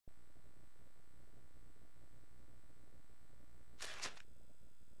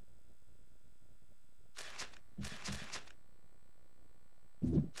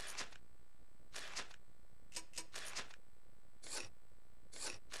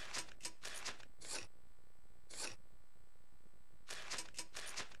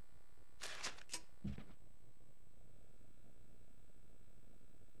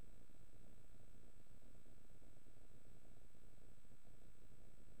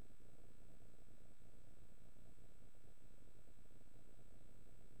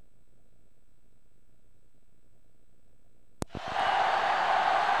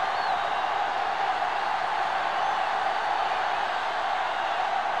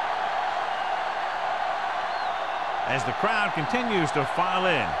As the crowd continues to file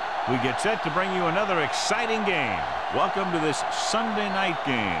in, we get set to bring you another exciting game. Welcome to this Sunday night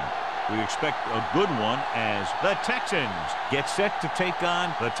game. We expect a good one as the Texans get set to take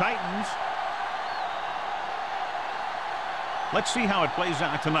on the Titans. Let's see how it plays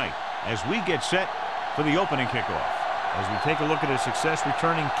out tonight as we get set for the opening kickoff. As we take a look at his success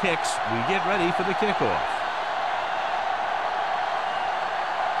returning kicks, we get ready for the kickoff.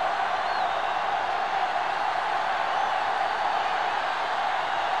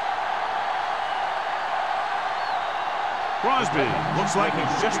 Crosby looks like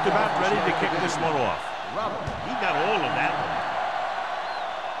he's just about ready to kick this one off. He got all of that one.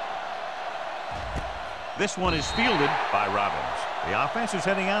 This one is fielded by Robbins. The offense is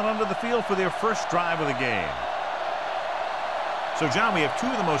heading out onto the field for their first drive of the game. So, John, we have two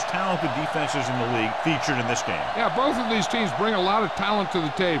of the most talented defenses in the league featured in this game. Yeah, both of these teams bring a lot of talent to the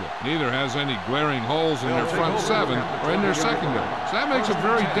table. Neither has any glaring holes in their front seven or in their secondary. So that makes it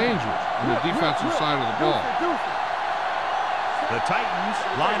very dangerous on the defensive side of the ball. The Titans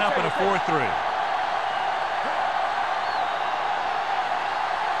line up in a 4-3.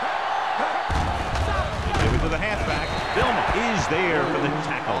 Give it to the halfback. Vilma is there for the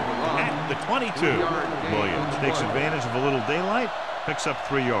tackle at the 22. Williams takes advantage of a little daylight, picks up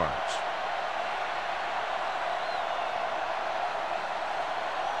 3 yards.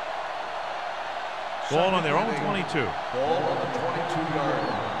 Ball on their own 22. Ball on the 22-yard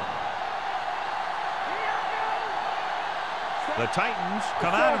line. The Titans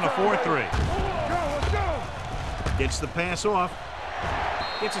come out in a 4-3. Gets the pass off.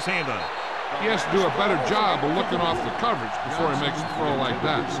 Gets his hand on it. He has to do a better job of looking off the coverage before he makes a throw like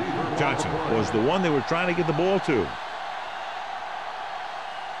that. Johnson was the one they were trying to get the ball to.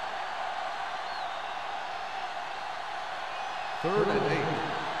 Third and 8.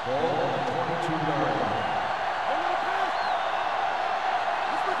 Ball on the 22-yard line.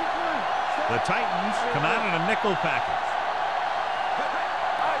 The Titans come out in a nickel package.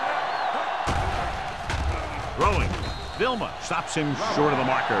 Throwing. Vilma stops him short of the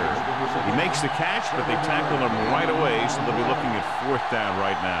marker. He makes the catch, but they tackle him right away, so they'll be looking at 4th down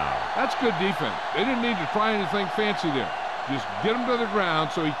right now. That's good defense. They didn't need to try anything fancy there. Just get him to the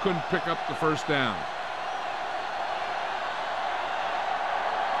ground so he couldn't pick up the first down.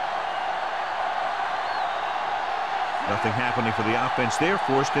 Nothing happening for the offense there,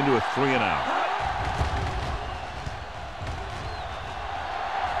 forced into a 3-and-out.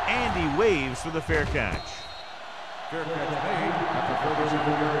 And he waves for the fair catch. Fair catch made at the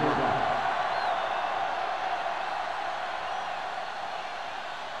 37-yard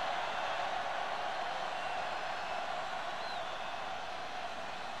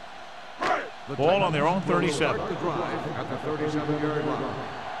line. Ball on their own 37. Start the drive at the 37-yard line.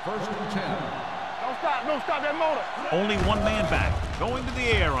 1st and 10. Don't stop that motor. Only one man back. Going to the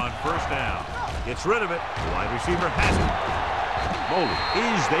air on 1st down. Gets rid of it. The wide receiver has it. Bowley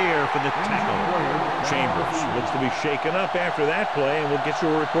is there for the tackle. Chambers looks to be shaken up after that play, and we'll get you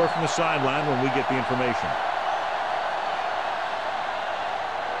a report from the sideline when we get the information.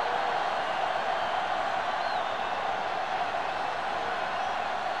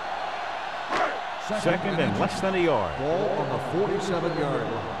 Second and less than a yard. Ball on the 47-yard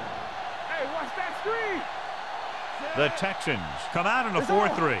line. Hey, watch that screen. The Texans come out in a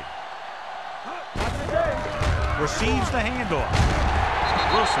 4-3. Receives the handoff.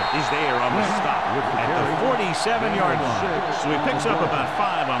 Wilson is there on the stop at the 47-yard line. So he picks up about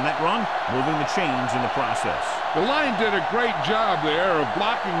 5 on that run, moving the chains in the process. The line did a great job there of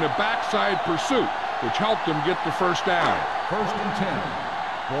blocking the backside pursuit, which helped him get the first down. 1st and 10.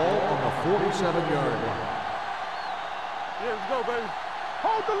 Ball on the 47-yard line. Here we go, baby.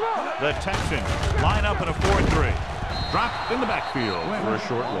 Hold the look. The Texans line up in a 4-3. Dropped in the backfield for a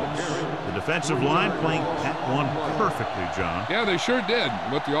short loss. The defensive line playing that one perfectly, John. Yeah, they sure did.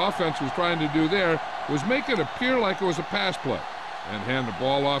 What the offense was trying to do there was make it appear like it was a pass play and hand the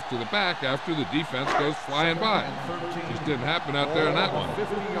ball off to the back after the defense goes flying by. Just didn't happen out there in that one.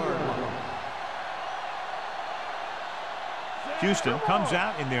 50-yard line. Houston comes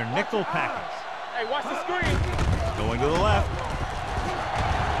out in their nickel package. Hey, watch the screen. Going to the left.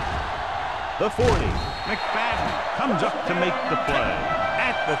 The 40. McFadden comes up to make the play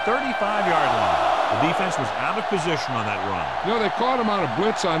at the 35-yard line. The defense was out of position on that run. You know, they caught him on a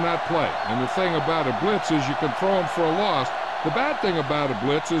blitz on that play. And the thing about a blitz is you can throw him for a loss. The bad thing about a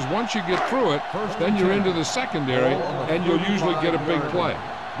blitz is once you get through it, then you're into the secondary, and you'll usually get a big play.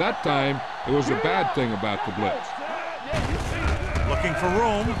 That time, it was a bad thing about the blitz. Looking for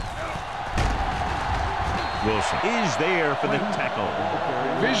room. Wilson is there for the tackle.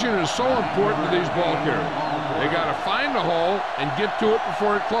 Vision is so important to these ball carriers. They got to find the hole and get to it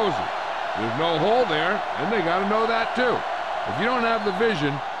before it closes. There's no hole there, and they got to know that too. If you don't have the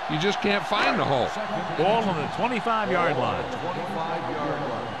vision, you just can't find the hole. Ball on the 25-yard line. 25-yard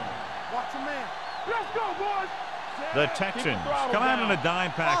line. Watch a man. Let's go, boys. The Texans come out in a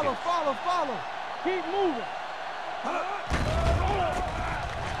dime package. Follow. Keep moving.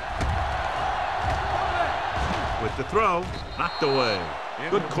 With the throw, knocked away.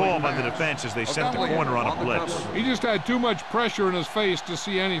 Good call by the defense as they sent the corner on a blitz. He just had too much pressure in his face to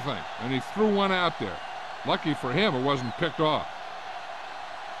see anything, and he threw one out there. Lucky for him, it wasn't picked off.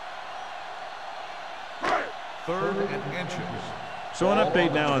 3rd and inches. So an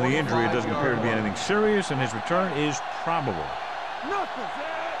update now on the injury. It doesn't appear to be anything serious, and his return is probable. Nothing.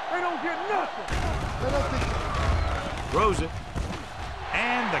 They don't get nothing. Throws it,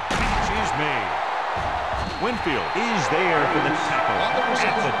 and the catch is made. Winfield is there for the tackle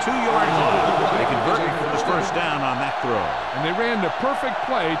at the 2-yard line. They converted for the first down on that throw. And they ran the perfect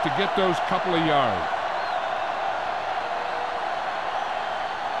play to get those couple of yards.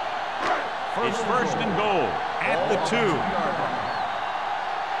 It's first and goal at the 2.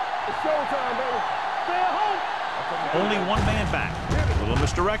 It's showtime, baby. Stay at home. Only one man back. A little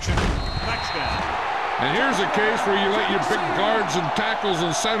misdirection. Touchdown. And here's a case where you let your big guards and tackles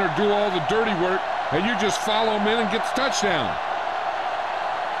and center do all the dirty work, and you just follow them in and get the touchdown.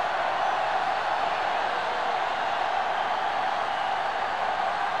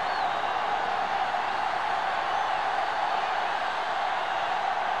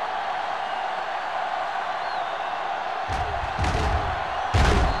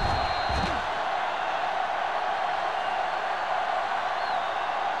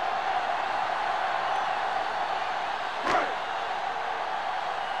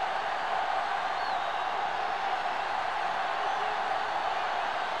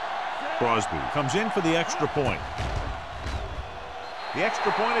 Crosby comes in for the extra point. The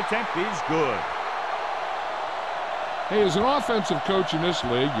extra point attempt is good. Hey, as an offensive coach in this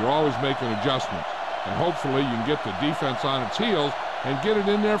league, you're always making adjustments. And hopefully you can get the defense on its heels and get it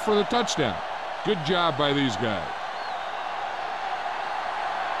in there for the touchdown. Good job by these guys.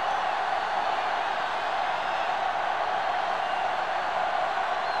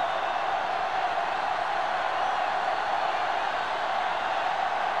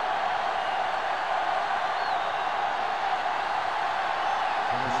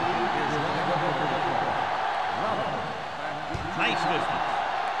 Nice distance.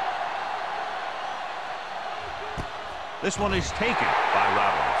 This one is taken by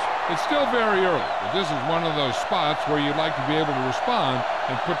Roberts. It's still very early, but this is one of those spots where you'd like to be able to respond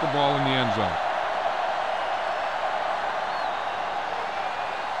and put the ball in the end zone.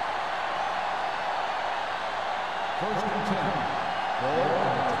 First and 10. Ball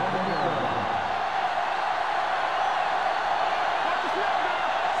on the 20-yard line.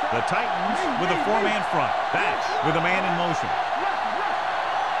 The Titans with a 4-man front. Batch with a man in motion.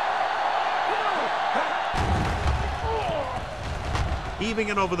 Heaving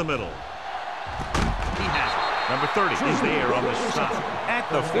it over the middle. He has it. Number 30 is there on the stop at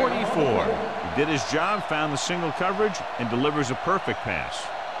the 44. He did his job, found the single coverage, and delivers a perfect pass.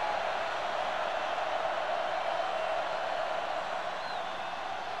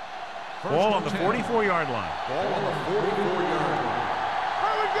 Ball on the 44-yard line. Ball on the 44-yard line.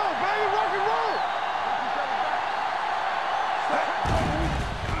 Here we go, baby. Rock and roll.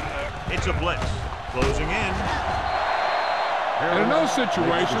 It's a blitz. Closing in. And in those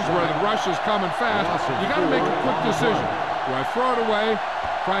situations where the rush is coming fast, you got to make a quick decision. Do I throw it away,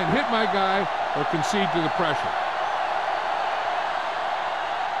 try and hit my guy, or concede to the pressure?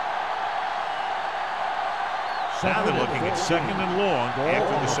 Now they're looking at second and long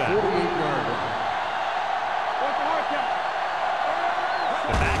after the sack. 48-yard line.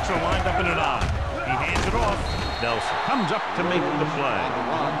 The backs are lined up in an I. He hands it off. Nelson comes up to make the play.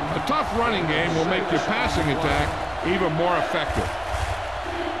 A tough running game will make your passing attack even more effective.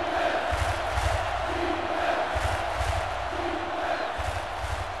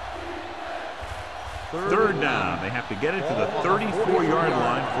 Third down. They have to get it to the 34-yard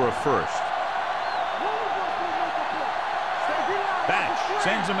line for a first. Batch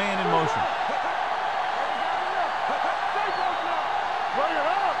sends a man in motion.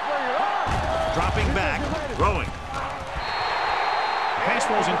 Dropping back, throwing. Pass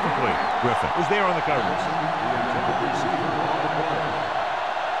ball's incomplete. Griffin was there on the coverage.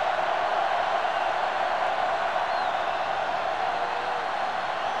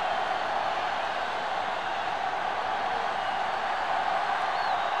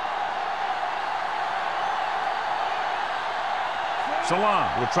 along.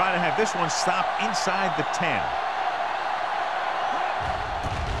 We'll try to have this one stop inside the 10.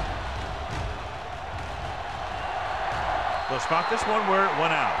 They'll spot this one where it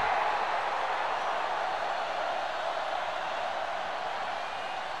went out.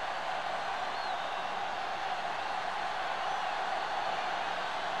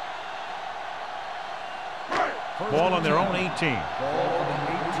 Ball on their own 18. Ball on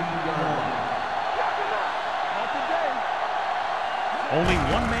the 18-yard line. Only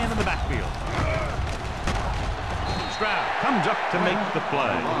one man in the backfield. Stroud comes up to make the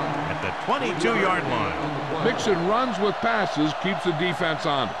play at the 22-yard line. Mixing runs with passes keeps the defense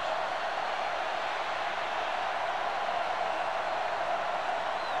honest.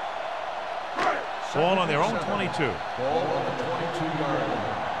 Ball on their own 22. Ball on the 22-yard line.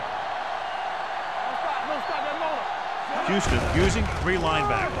 Houston using 3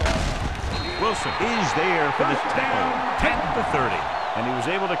 linebackers. Wilson is there for the tackle, 10 to 30. And he was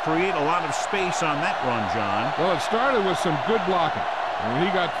able to create a lot of space on that run, John. Well, it started with some good blocking. And when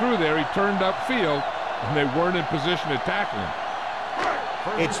he got through there, he turned upfield, and they weren't in position to tackle him.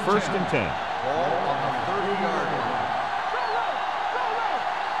 It's first and 10. Ball on the 30-yard line.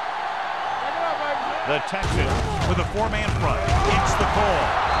 The Texans with a 4-man front. It's the call.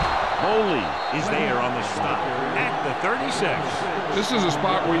 Moley is there on the stop at the 36. This is a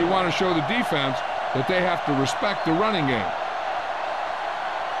spot where you want to show the defense that they have to respect the running game.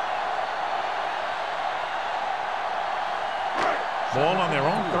 Ball on their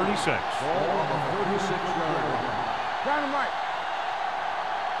own 36. Ball on the 36-yard line. Dynamite.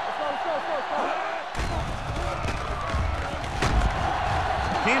 Let's go.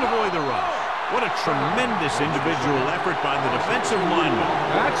 Can't avoid the rush. What a tremendous individual effort by the defensive lineman.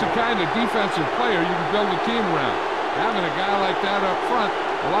 That's the kind of defensive player you can build a team around. Having a guy like that up front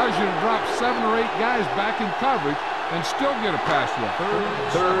allows you to drop 7 or 8 guys back in coverage and still get a pass rush.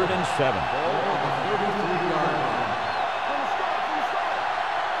 Third and 7. Ball on the 33-yard line.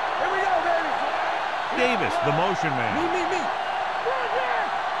 Here we go, baby. Davis, the motion man. Me.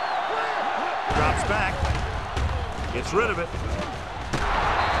 Drops back. Gets rid of it.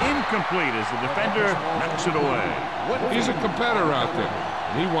 Incomplete as the defender knocks it away. He's a competitor out there,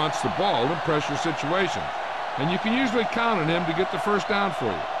 and he wants the ball in pressure situations. And you can usually count on him to get the first down for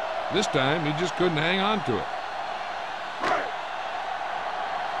you. This time, he just couldn't hang on to it.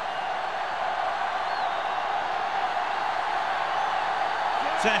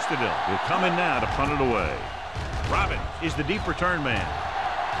 Sastadil will come in now to punt it away. Robbins is the deep return man.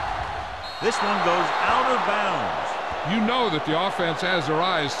 This one goes out of bounds. You know that the offense has their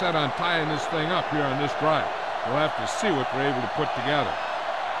eyes set on tying this thing up here on this drive. We'll have to see what they're able to put together.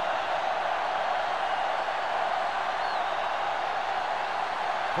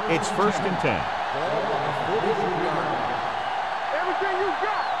 It's first and 10. Ball on the 43-yard line. Everything you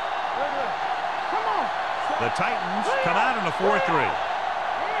got. Come on. The Titans come out in a 4-3.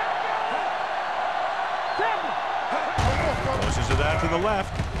 Pushes it out to the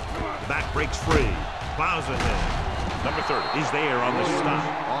left. The back breaks free. Plows ahead. Number 30 is there on the stop.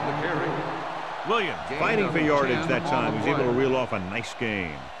 On the carry. Williams fighting for yardage that time. He's able to reel off a nice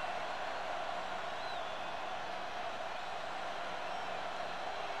gain.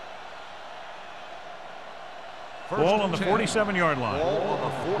 Ball on the 47-yard line. Ball on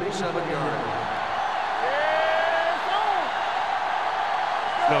the 47-yard line.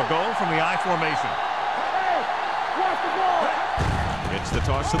 They'll go from the I formation. Hey, watch the ball. It's the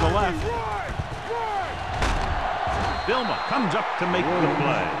toss to the left. Vilma comes up to make the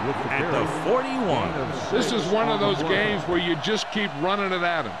play at the 41. This is one of those games where you just keep running it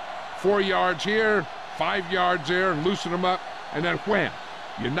at him. 4 yards here, 5 yards there, and loosen them up, and then wham.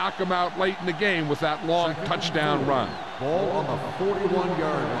 You knock them out late in the game with that long touchdown run. Ball on the 41-yard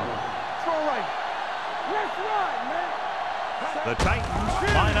line. Throw right. Let's run, man. The Titans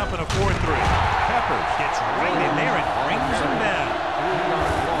line up in a 4-3. Peppers gets right in there and brings him down.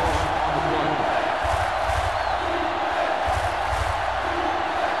 3-yard loss on the play.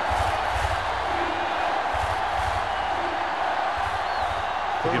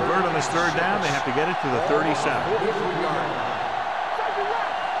 To convert on this third down, they have to get it to the 37. 43-yard line.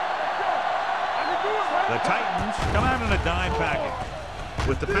 The Titans come out in a dime package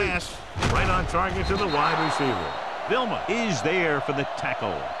with the pass right on target to the wide receiver. Vilma is there for the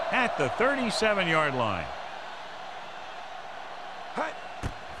tackle at the 37-yard line.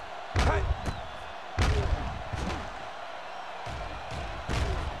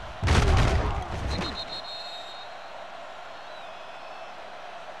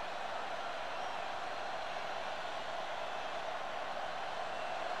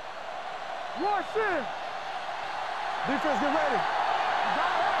 Rush in. Defense, get ready.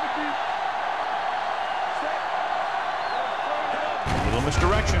 No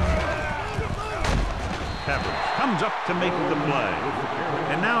misdirection. Peppers comes up to make the play.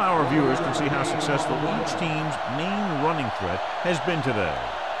 And now our viewers can see how successful each team's main running threat has been today.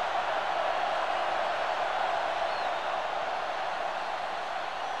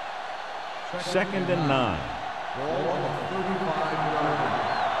 Second and 9.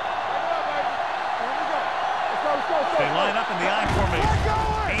 They line up in the I formation.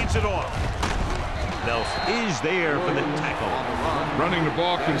 Hands it off. Nelson is there for the tackle. Running the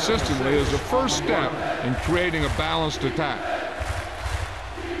ball consistently is the first step in creating a balanced attack.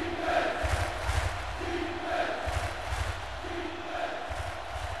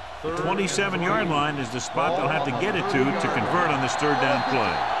 The 27-yard line is the spot they'll have to get it to convert on this third down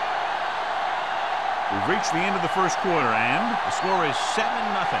play. We've reached the end of the first quarter, and the score is 7-0.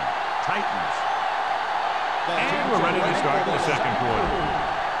 Titans. And we're ready to start the second quarter.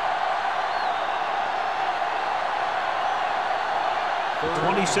 The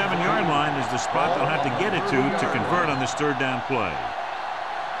 27-yard line is the spot they'll have to get it to convert on this third down play.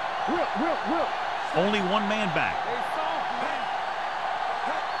 Only one man back.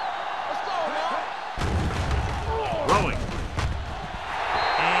 Throwing.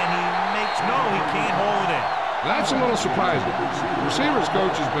 And he makes he can't hold it in. That's a little surprising. The receivers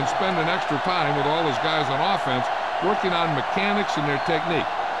coach has been spending extra time with all his guys on offense working on mechanics and their technique.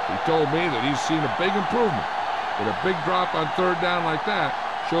 He told me that he's seen a big improvement. But a big drop on third down like that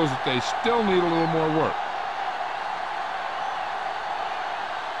shows that they still need a little more work.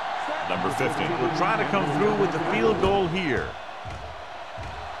 Number 50 will try to come through with the field goal here.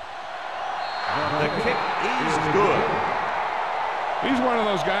 The kick is good. He's one of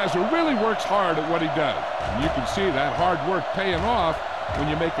those guys who really works hard at what he does. And you can see that hard work paying off when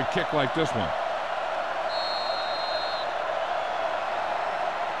you make a kick like this one.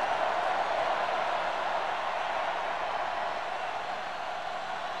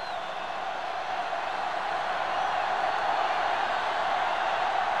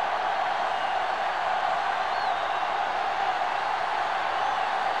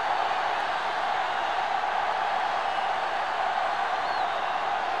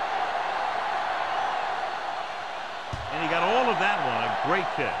 Great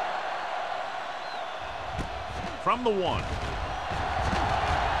kick. From the 1.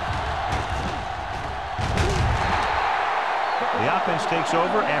 The offense takes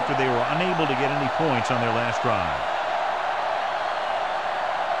over after they were unable to get any points on their last drive.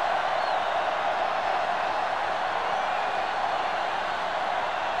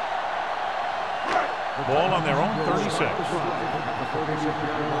 Ball on their own 36.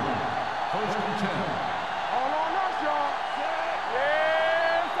 First and 10.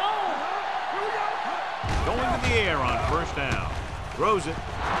 Going to the air on first down. Throws it.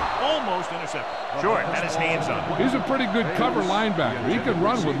 Almost intercepted. Short. Had his hands on it. He's a pretty good cover linebacker. He can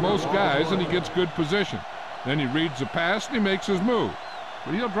run with most guys, and he gets good position. Then he reads the pass, and he makes his move.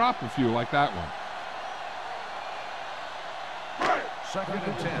 But he'll drop a few like that one. Second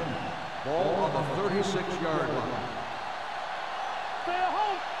and 10. Ball on the 36-yard line.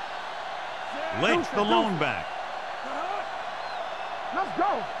 Lynch, the lone back. Let's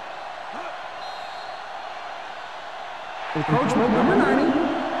go. Encroachment number 90.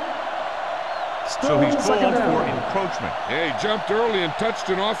 So he's called for encroachment. Yeah, he jumped early and touched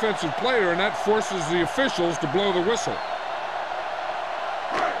an offensive player, and that forces the officials to blow the whistle.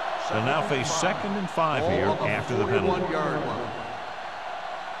 They'll now face 2nd and 5 here after the penalty.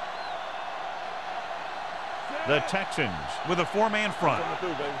 The Texans with a 4-man front.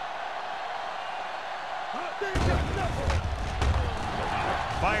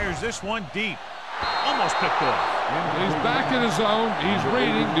 Fires this one deep. Almost picked off. He's back in his zone. He's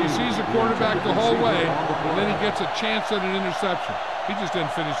reading. He sees the quarterback the whole way, and then he gets a chance at an interception. He just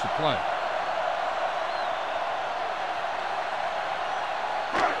didn't finish the play.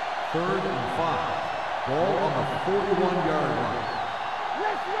 Third and 5. Ball on the 41-yard line.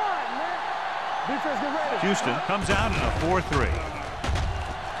 Houston comes out in a 4-3.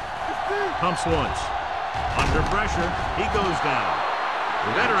 Pumps once. Under pressure, he goes down.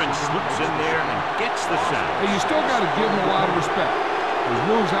 The veteran slips in there and gets the sack. Hey, you still got to give him a lot of respect. His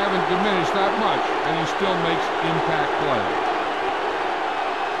moves haven't diminished that much, and he still makes impact plays.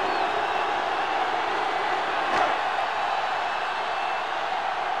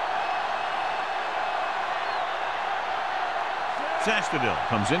 Sastadil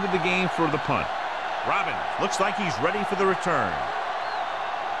comes into the game for the punt. Robbins looks like he's ready for the return.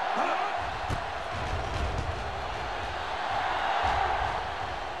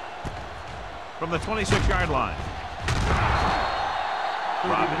 From the 26-yard line.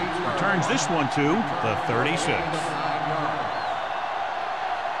 Robbins returns this one to the 36.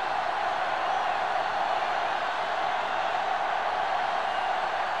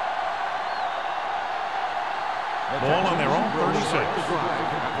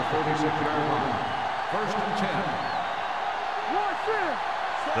 36-yard line. First and 10.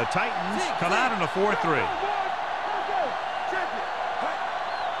 The Titans come out in a 4-3.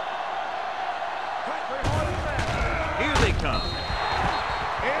 Here they come.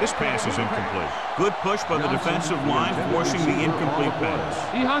 This pass is incomplete. Good push by the defensive line, forcing the incomplete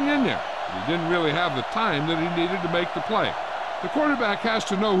pass. He hung in there. He didn't really have the time that he needed to make the play. The quarterback has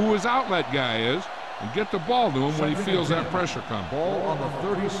to know who his outlet guy is and get the ball to him when he feels that pressure coming. Ball on the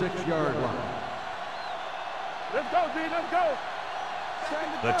 36-yard line. Let's go, D. Let's go.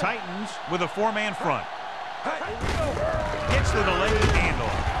 The Titans with a 4-man front. Gets the delayed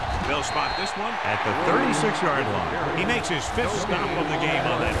handoff. They'll spot this one at the 36-yard line. He makes his 5th stop of the game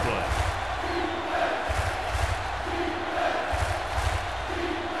on that play.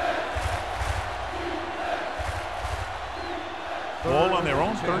 Ball on their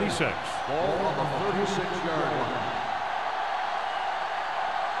own 36. Ball on the 36-yard line.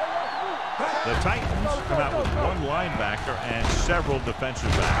 The Titans come out with one linebacker and several defensive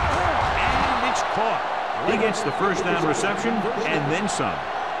backs. And it's caught. He gets the first down reception and then some.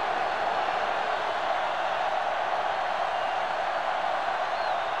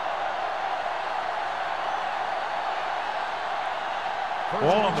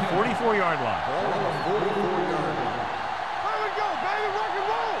 Ball on the 44-yard line. Ball on the 44-yard line. There we go, baby. Rock and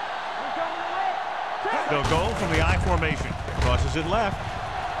roll. They'll go from the I formation. Crosses it left.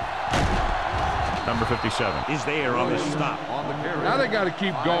 Number 57 is there on this stop. Now they got to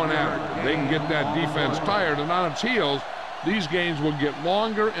keep going at it. They can get that defense tired and on its heels. These games will get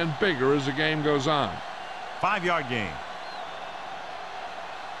longer and bigger as the game goes on. 5-yard gain.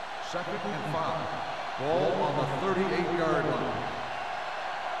 Second and 5. Ball on the 38-yard line.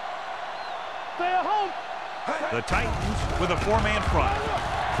 Stay at home. The Titans with a 4-man front.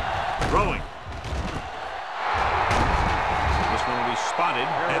 Throwing. This one will be spotted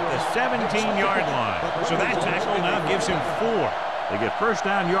at the 17-yard line. So that tackle now gives him 4. They get first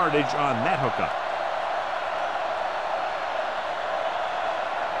down yardage on that hookup.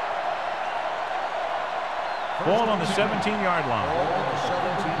 Ball on the 17-yard line. Ball on the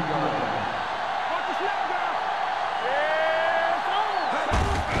 17-yard line. Watch the snap now. Yeah,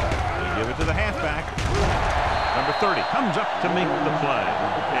 They give it to the halfback. Number 30 comes up to make the play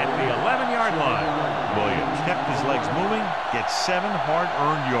at the 11-yard line. Williams kept his legs moving, gets 7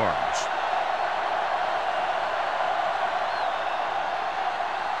 hard-earned yards.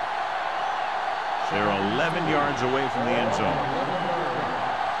 They're 11 yards away from the end zone.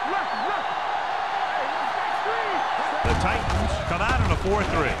 The Titans come out in a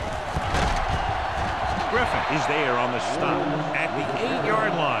 4-3. Griffin is there on the stop at the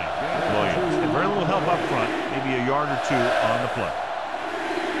 8-yard line. Williams had very little help up front, maybe a yard or 2 on the play.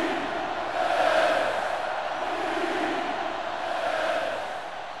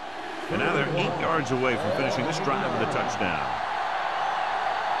 And now they're 8 yards away from finishing this drive with a touchdown.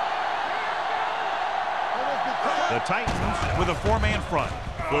 The Titans with a 4-man front.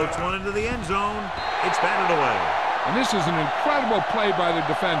 Floats one into the end zone. It's batted away. And this is an incredible play by the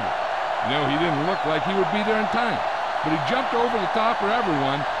defender. You know, he didn't look like he would be there in time. But he jumped over the top of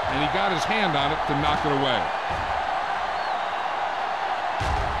everyone, and he got his hand on it to knock it away.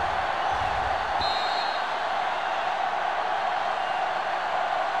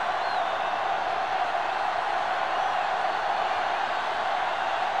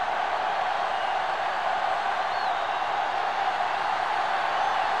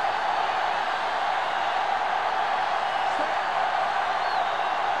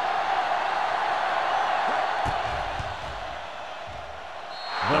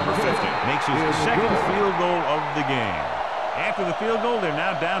 Number 50 makes his second field goal of the game. After the field goal, they're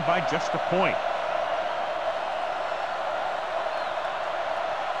now down by just a point.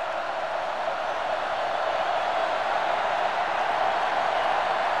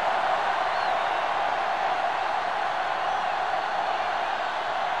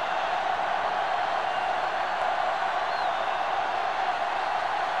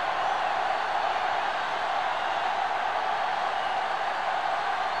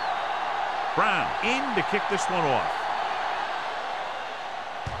 Brown in to kick this one off.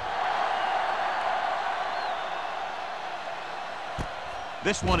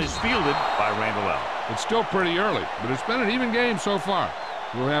 This one is fielded by Randall. It's still pretty early, but it's been an even game so far.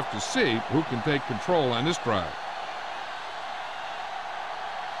 We'll have to see who can take control on this drive.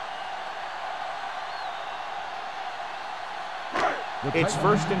 It's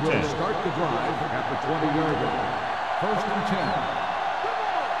first and 10. Start the drive at the 20-yard line. First and 10.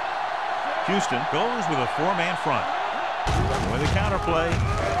 Houston goes with a 4-man front. With a counter play.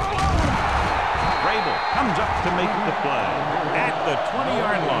 Vrabel comes up to make the play at the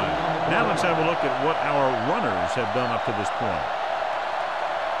 20-yard line. Now let's have a look at what our runners have done up to this point.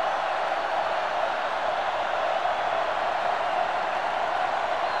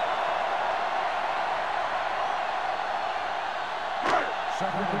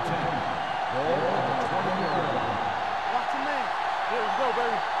 Second and 10. Ball on the 20-yard line. Watch your man. Here we go,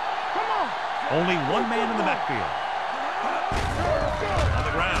 baby. Come on. Only one man in the backfield. On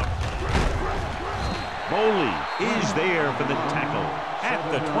the ground. Boley is there for the tackle at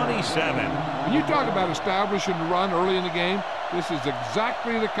the 27. When you talk about establishing the run early in the game, this is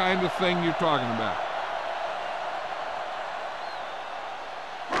exactly the kind of thing you're talking about.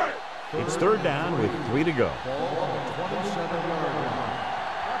 It's third down with 3 to go. Ball on the 27-yard line.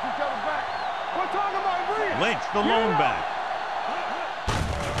 Watch each other back. We're talking about Reed. Lynch, the lone back.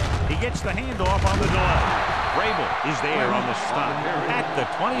 He gets the handoff on the delay. Vrabel is there on the stop at the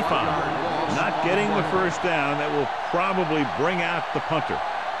 25. Not getting the first down. That will probably bring out the punter.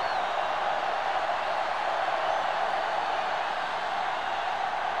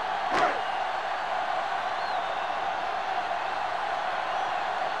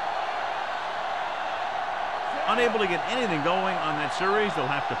 Unable to get anything going on that series, they'll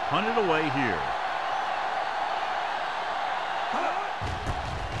have to punt it away here.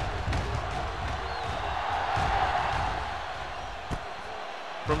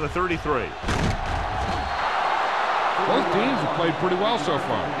 From the 33. Both teams have played pretty well so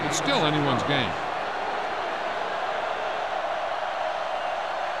far. It's still anyone's game.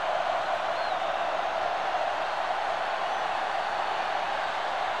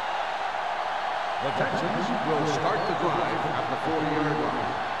 The Texans will start the drive at the 40-yard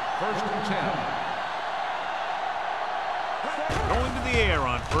line. First and 10. Going to the air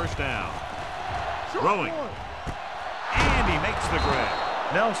on first down. Throwing. And he makes the grab.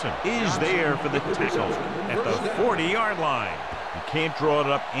 Nelson is there for the tackle at the 40-yard line. You can't draw it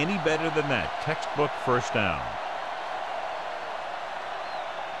up any better than that. Textbook first down.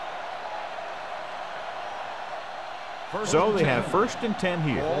 So they have first and 10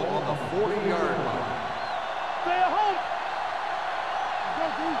 here. Ball on the 40-yard line. Stay at home.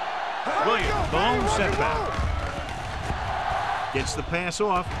 Williams, the lone setback. Gets the pass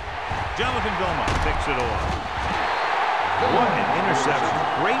off. Jonathan Vilma picks it off. What an interception.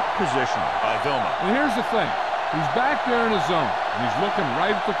 Great position by Vilma. And here's the thing. He's back there in his zone, and he's looking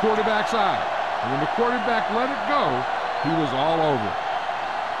right at the quarterback's eye. And when the quarterback let it go, he was all over it.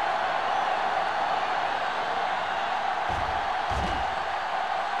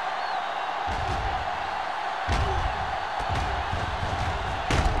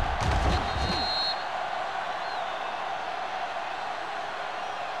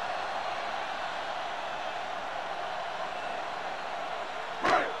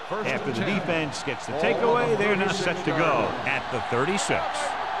 After the defense gets the takeaway, they're now set to go at the 36.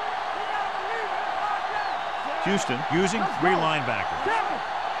 Houston using 3 linebackers.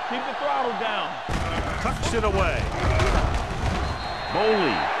 Keep the throttle down. Tucks it away.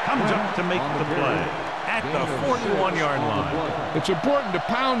 Boley comes up to make the play at the 41-yard line. It's important to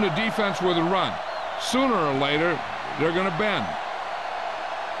pound the defense with a run. Sooner or later, they're going to bend.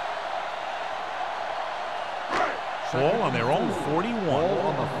 Ball on their own 41. Ball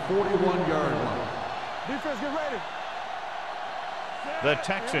on the 41-yard line. Defense, get ready. The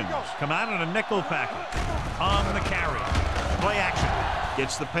Texans come out in a nickel package on the carry. Play action.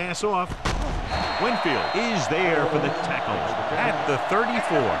 Gets the pass off. Winfield is there for the tackle at the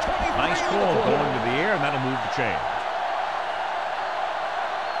 34. Nice call going to the air, and that'll move the chain.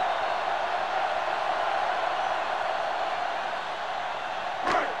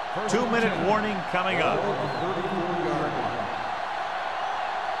 Two-minute warning coming up.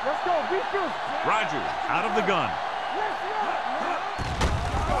 Let's go. Beat this. Rogers out of the gun.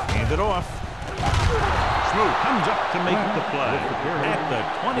 Hand it off. Smoot comes up to make the play at the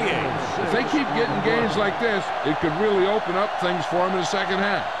 28. If they keep getting games like this, it could really open up things for them in the second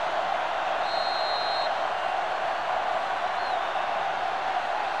half.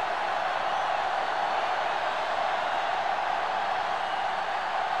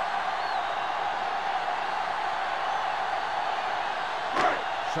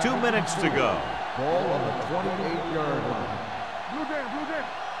 Two minutes to go. Ball on the 28-yard line. Blue down, blue down.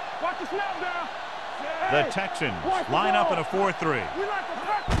 Watch the snap down. The Texans line up in a 4-3. We like to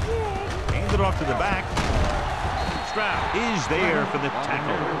pack the rules. Hand it off to the back. Stroud is there for the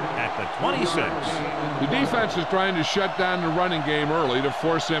tackle at the 26. The defense is trying to shut down the running game early to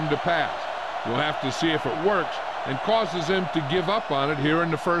force him to pass. We'll have to see if it works and causes him to give up on it here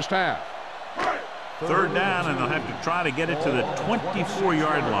in the first half. Third down, and they'll have to try to get it to the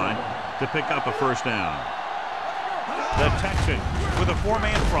 24-yard line. to pick up a first down. The Texans with a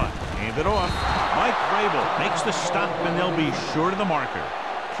 4-man front. Hand it off. Mike Vrabel makes the stop, and they'll be short of the marker.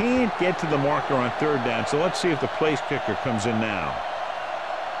 Can't get to the marker on third down, so let's see if the place kicker comes in now.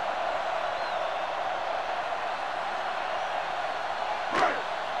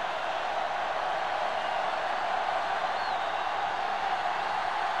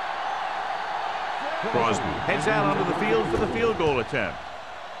 Crosby heads out onto the field for the field goal attempt.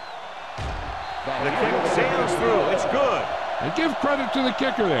 The kick sails through. It's good. And give credit to the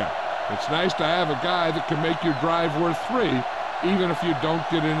kicker there. It's nice to have a guy that can make your drive worth 3, even if you don't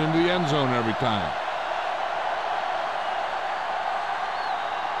get it into the end zone every time.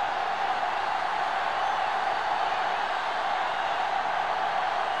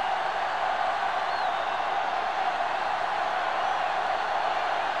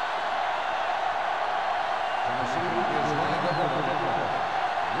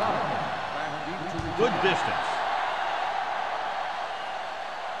 Good distance.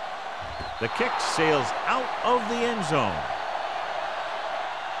 The kick sails out of the end zone.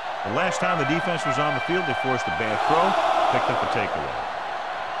 The last time the defense was on the field, they forced a bad throw, picked up a takeaway.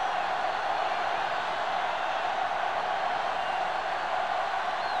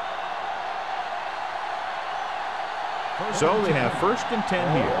 So they have 1st and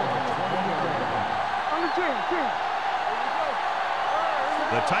 10 here.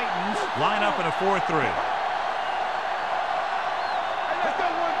 The Titans line up in a 4-3.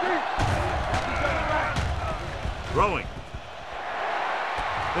 Throwing.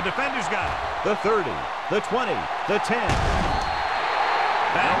 The defender's got it. The 30, the 20, the 10.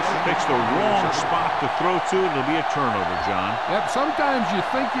 Banks picks the wrong spot to throw to, and it'll be a turnover, John. Yep, sometimes you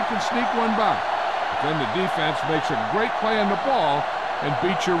think you can sneak one by, but then the defense makes a great play on the ball and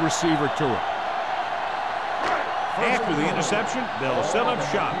beats your receiver to it. After the interception, they'll set up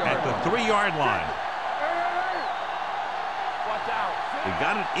shop at the 3-yard line. They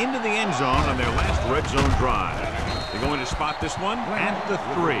got it into the end zone on their last red zone drive. They're going to spot this one at the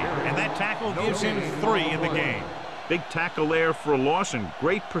 3, and that tackle gives him 3 in the game. Big tackle there for a loss and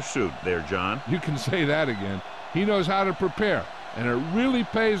great pursuit there, John. You can say that again. He knows how to prepare, and it really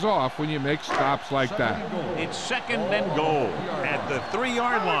pays off when you make stops like that. It's 2nd and goal at the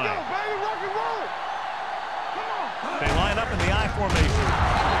 3-yard line. They line up in the I formation.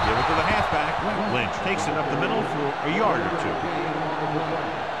 They give it to the halfback. Lynch takes it up the middle for a yard or 2.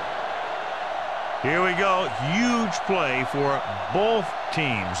 Here we go. Huge play for both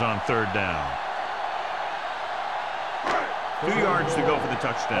teams on 3rd down. 2 yards to go for the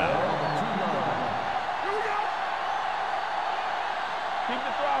touchdown. Keep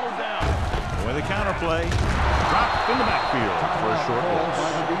the throttle down. With a counterplay, dropped in the backfield for a short loss.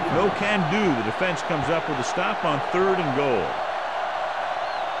 No can do. The defense comes up with a stop on 3rd and goal.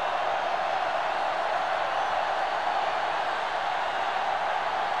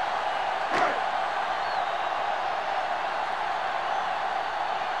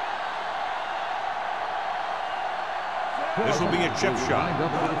 This will be a chip shot.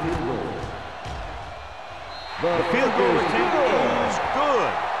 The field goal attempt is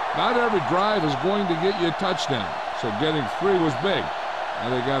good. Not every drive is going to get you a touchdown, so getting 3 was big. Now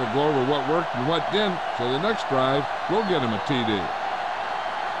they got to go over what worked and what didn't, so the next drive will get him a TD.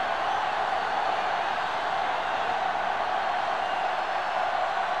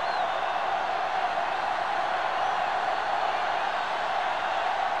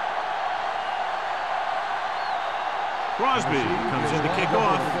 Crosby comes in to kick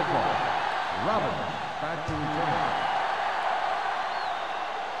off. Back to return.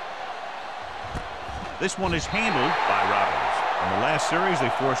 This one is handled by Robbins. In the last series, they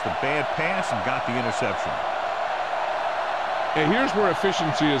forced a bad pass and got the interception. And here's where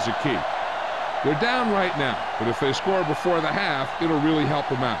efficiency is the key. They're down right now, but if they score before the half, it'll really help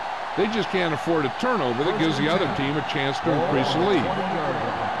them out. They just can't afford a turnover that gives the other team a chance to increase the lead.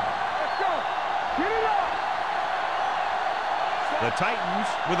 The Titans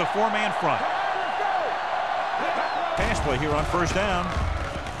with a 4-man front. Pass play here on 1st down.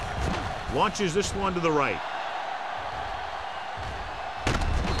 Launches this one to the right.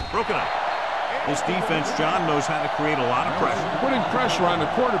 Broken up. This defense, John, knows how to create a lot of pressure. Putting pressure on the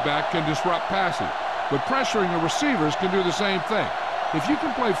quarterback can disrupt passing, but pressuring the receivers can do the same thing. If you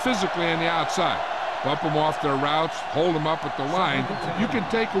can play physically on the outside, bump them off their routes, hold them up at the line, you can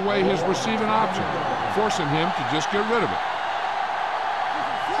take away his receiving option, forcing him to just get rid of it.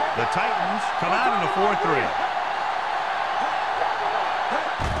 The Titans come out in a 4-3.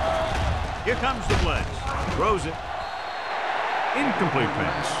 Here comes the blitz. Throws it. Incomplete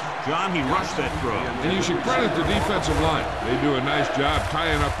pass. John, he rushed that throw. And you should credit the defensive line. They do a nice job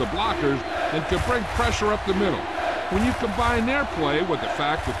tying up the blockers and can bring pressure up the middle. When you combine their play with the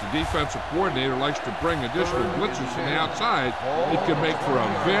fact that the defensive coordinator likes to bring additional blitzes from the outside, it can make for a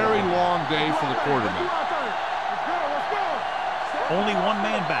very long day for the quarterback. Only one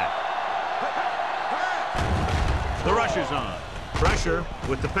man back. The rush is on. Pressure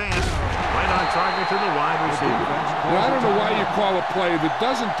with the pass. Right on target to the wide receiver. Now, I don't know why you call a play that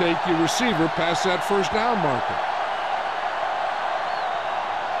doesn't take your receiver past that first down marker.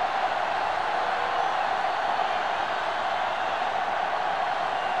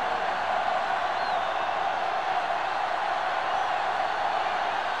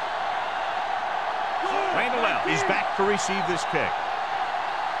 Randall is back to receive this kick.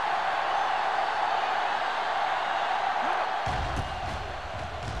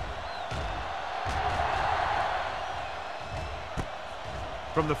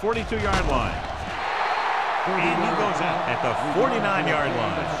 From the 42-yard line. And he goes out at the 49-yard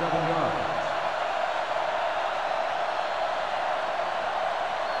line.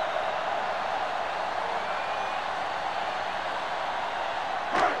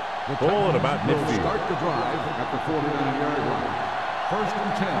 Ball at about midfield. Start the drive at the 49-yard line. 1st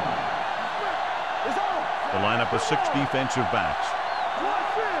and 10. The lineup of 6 defensive backs.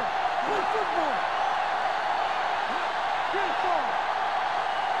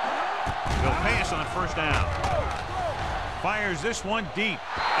 He'll pass on 1st down. Fires this one deep.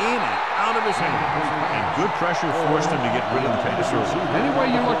 In and out of his hands. And good pressure forced him to get rid of the pass early. Any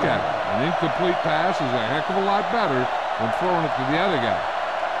way you look at it, an incomplete pass is a heck of a lot better than throwing it to the other guy.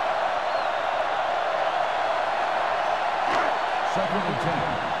 2nd and 10.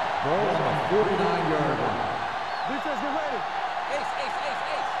 Ball on the 49-yard line. Defense, get ready. Ace, ace, ace,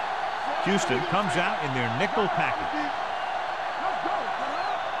 ace. Houston comes out in their nickel package.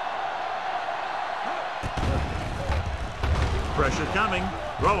 Pressure coming.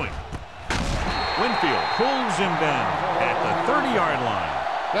 Throwing. Winfield pulls him down at the 30-yard line.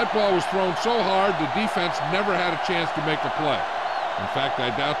 That ball was thrown so hard the defense never had a chance to make a play. In fact, I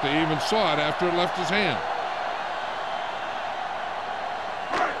doubt they even saw it after it left his hand.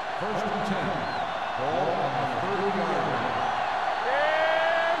 1st and 10. Ball on the 30-yard line.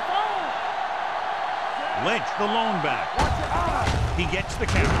 Lynch, the lone back. He gets the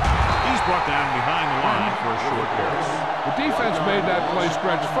count. He's brought down behind the line for a short pass. The defense made that play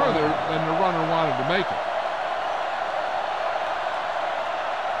stretch further than the runner wanted to make it.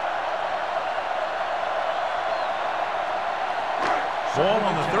 Ball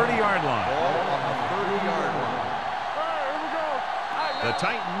on the 30-yard line. Ball on the 30-yard line. The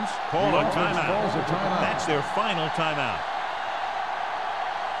Titans call a timeout. Calls a timeout. That's their final timeout.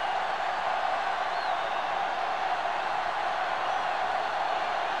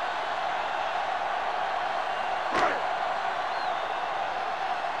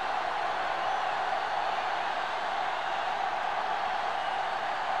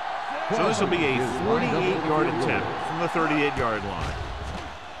 So this will be a 48-yard attempt from the 38-yard line.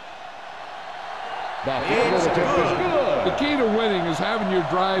 It's good. The key to winning is having your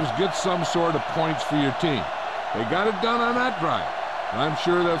drives get some sort of points for your team. They got it done on that drive. And I'm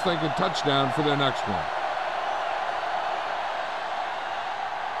sure they're thinking touchdown for their next one.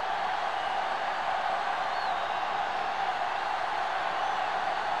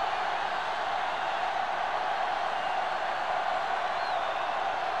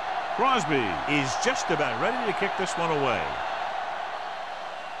 Crosby is just about ready to kick this one away.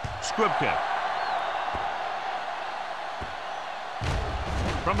 Squib kick.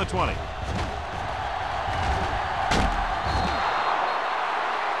 From the 20.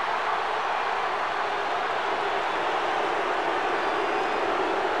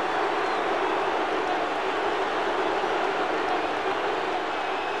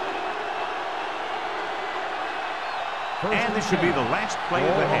 And this should be the last play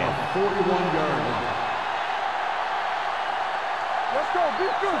of the half. 41-yard line. Let's go,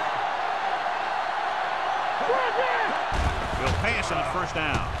 beat good. He'll pass on 1st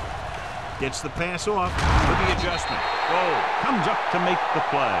down. Gets the pass off with the adjustment. Comes up to make the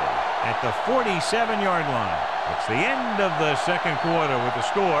play at the 47-yard line. It's the end of the 2nd quarter with the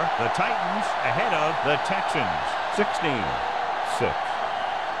score. The Titans ahead of the Texans, 16-6.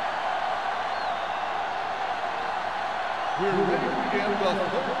 We're ready to begin the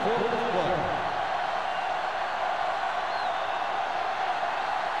 3rd quarter of play.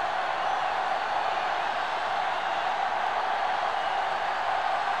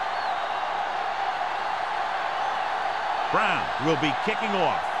 Brown will be kicking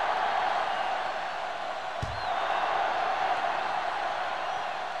off.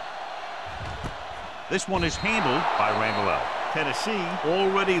 This one is handled by Randall. Tennessee,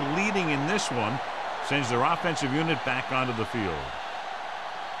 already leading in this one, sends their offensive unit back onto the field.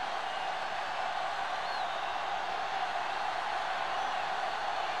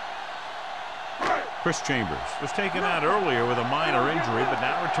 Chris Chambers was taken out earlier with a minor injury, but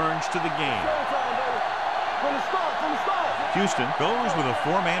now returns to the game. Houston goes with a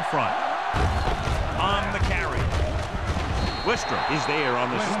four-man front. On the carry. Wistrom is there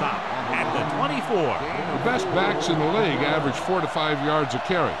on the stop at the 24. The best backs in the league average 4 to 5 yards a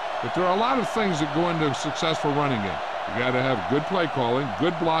carry, but there are a lot of things that go into a successful running game. You got to have good play calling,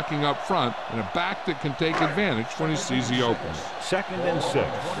 good blocking up front, and a back that can take advantage when he sees the opening. 2nd and 6.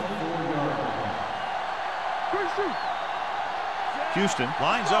 Houston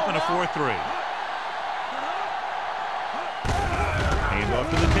lines up in a 4-3. Hand off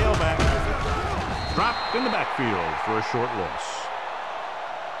to the tailback. Dropped in the backfield for a short loss.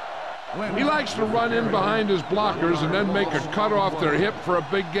 He likes to run in behind his blockers and then make a cut off their hip for a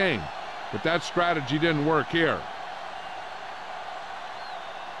big gain. But that strategy didn't work here.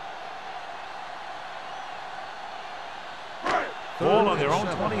 Ball on their own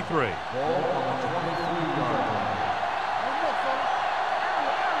 23.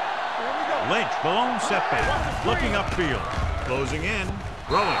 Lynch, the lone setback, looking upfield, closing in,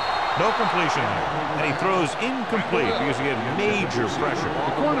 throwing. No completion there. And he throws incomplete because he had major pressure.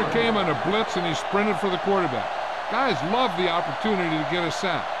 The corner came on a blitz and he sprinted for the quarterback. Guys love the opportunity to get a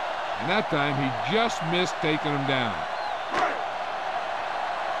sack. And that time he just missed taking him down.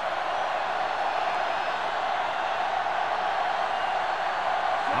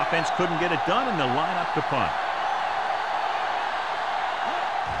 Offense couldn't get it done and they'll line up to punt.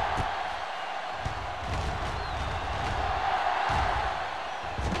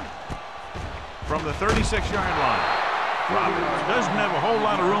 From the 36-yard line. Robbins doesn't have a whole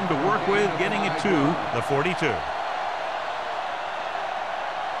lot of room to work with, getting it to the 42.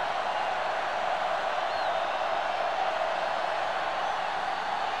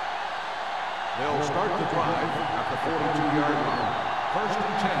 They'll start the drive at the 42-yard line. 1st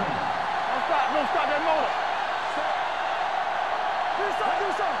and 10. Don't stop that motor.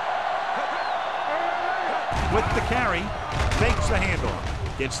 With the carry, fakes the handoff,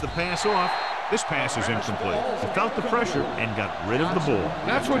 gets the pass off. This pass is incomplete. He felt the pressure and got rid of the ball.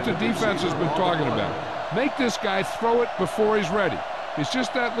 That's what the defense has been talking about. Make this guy throw it before he's ready. It's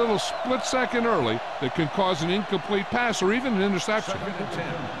just that little split second early that can cause an incomplete pass or even an interception. 2nd and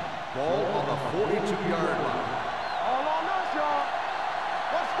 10. Ball on the 42-yard line. All on us, y'all.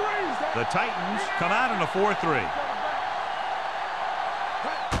 What screens? The Titans come out in a 4-3.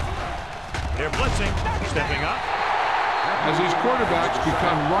 They're blitzing, stepping up. As these quarterbacks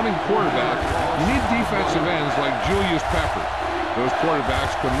become running quarterbacks, you need defensive ends like Julius Pepper. Those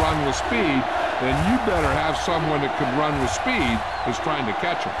quarterbacks can run with speed, then you better have someone that can run with speed that's trying to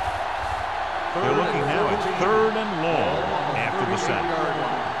catch them. They're looking now at 3rd and long after the sack.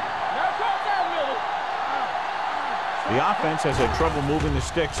 The offense has had trouble moving the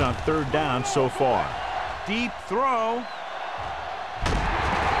sticks on 3rd down so far. Deep throw.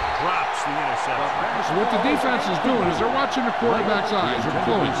 Drops the interception. So what the defense is doing is they're watching the quarterback's eyes. They're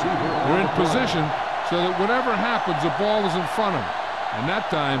fluent. They're in position so that whatever happens, the ball is in front of them. And that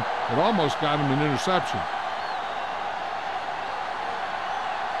time, it almost got him an interception.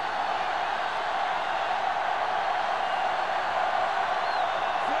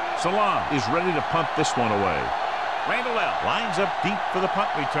 Salam is ready to punt this one away. Randall lines up deep for the punt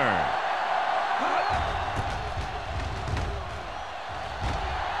return.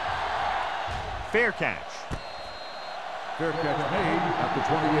 Fair catch. Fair catch made at the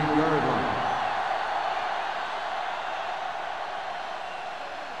 28-yard line.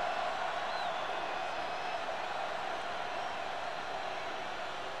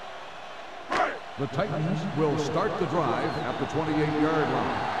 The Titans will start the drive at the 28-yard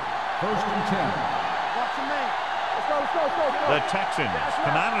line. 1st and 10. Watch your man. Let's go. The Texans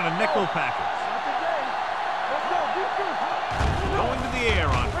come out in a nickel package. Let's go. Defense. Going to the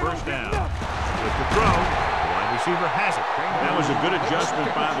air on 1st down. With the throw, the wide receiver has it. That was a good adjustment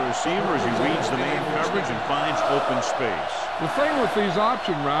by the receiver as he reads the man coverage and finds open space. The thing with these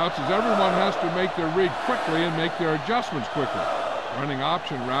option routes is everyone has to make their read quickly and make their adjustments quickly. Running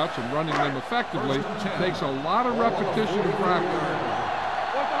option routes and running them effectively takes a lot of repetition and practice.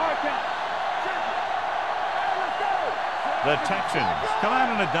 What's the hard count? The Texans come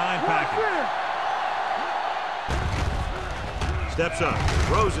out in a dime package. Steps up,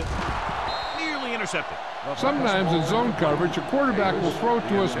 throws it, nearly intercepted. Sometimes in zone coverage, a quarterback will throw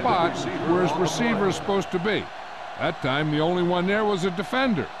to a spot where his receiver is supposed to be. That time, the only one there was a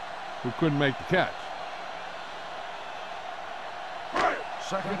defender who couldn't make the catch.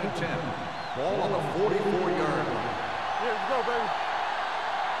 Second and 10. Ball on the 44-yard line. Here we go, baby.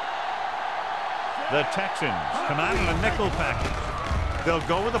 The Texans come out in a nickel package. They'll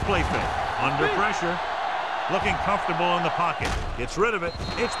go with a play fake. Under pressure. Looking comfortable in the pocket. Gets rid of it.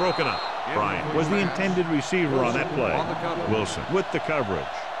 It's broken up. Bryant was the intended receiver on that play. Wilson with the coverage.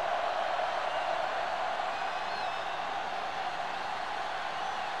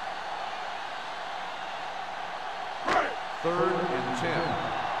 Third and 10.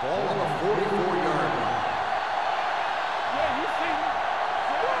 Ball on the 44-yard line. Yeah, you see me.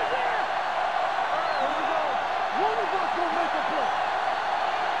 Right there. Here we go. One of us will make a play.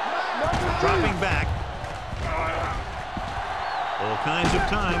 Dropping back. All kinds of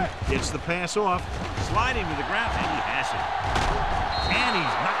time. Gets the pass off. Sliding to the ground, and he has it. And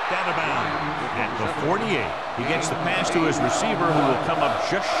he's knocked out of bounds. At the 48, he gets the pass to his receiver, who will come up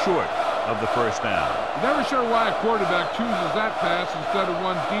just short of the first down. Never sure why a quarterback chooses that pass instead of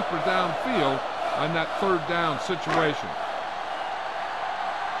one deeper downfield on that third down situation.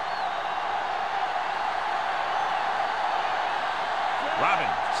 Robbins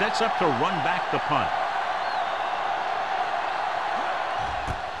sets up to run back the punt.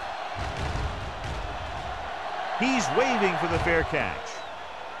 He's waving for the fair catch.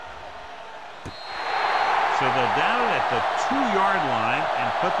 So they'll down it at the 2-yard line and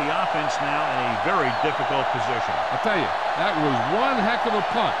put the offense now in a very difficult position. I'll tell you, that was one heck of a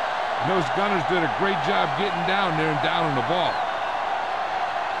punt. And those gunners did a great job getting down there and downing the ball.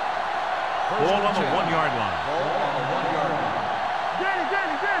 Ball on the 1-yard line. Ball on the 1-yard line. Get it, get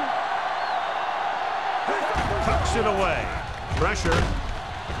it, get it. Tucks it away. Pressure.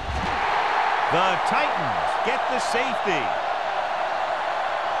 The Titans get the safety.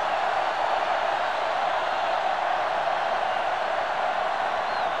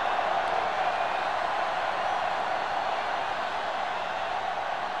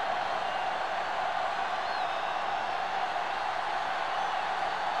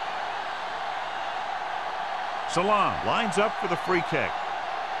 Salam lines up for the free kick.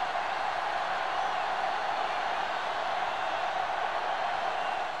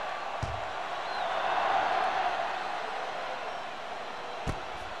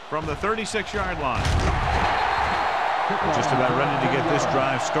 From the 36-yard line. Just about ready to get this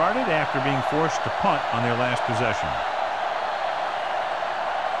drive started after being forced to punt on their last possession.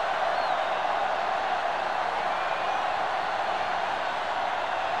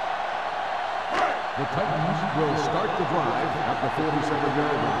 The Titans will start the drive at the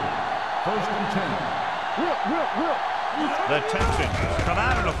 47-yard line. First and 10. The Texans come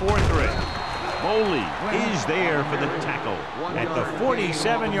out in a 4-3. Foley is there for the tackle at the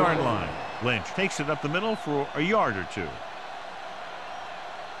 47-yard line. Lynch takes it up the middle for a yard or two.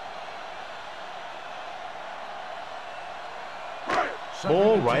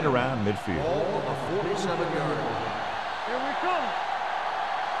 Ball right around midfield. Ball on the 47-yard line. Here we come.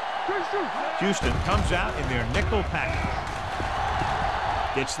 Houston comes out in their nickel package.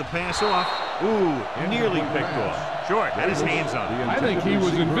 Gets the pass off. Ooh, nearly picked off. Short had his hands on it. I think he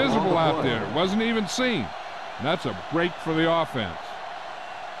was invisible out there. Wasn't even seen. And that's a break for the offense.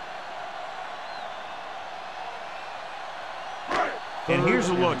 And here's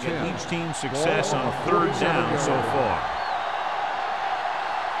a look at each team's success on third down so far.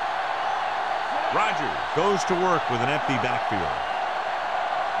 Rodgers goes to work with an empty backfield.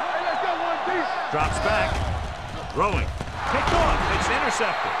 Drops back. Throwing. Picked off. It's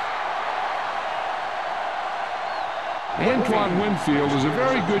intercepted. Antoine Winfield is a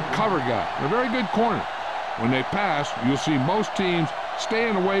very good cover guy, a very good corner. When they pass, you'll see most teams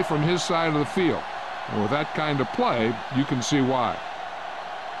staying away from his side of the field. And with that kind of play, you can see why.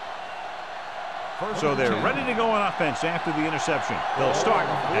 So they're ready to go on offense after the interception. They'll start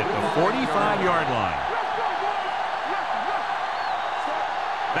at the 45-yard line.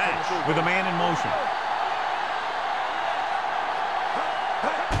 Batch with a man in motion.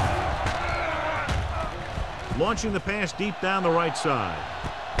 Launching the pass deep down the right side.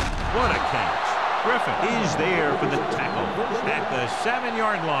 What a catch. Griffin is there for the tackle at the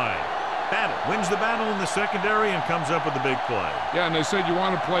 7-yard line. Battle wins the battle in the secondary and comes up with the big play. Yeah, and they said you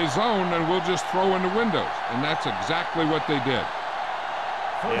want to play zone, and we'll just throw in the windows. And that's exactly what they did.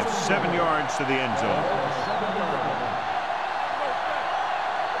 They have 7 yards to the end zone.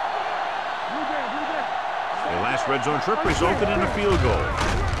 Their last red zone trip resulted in a field goal.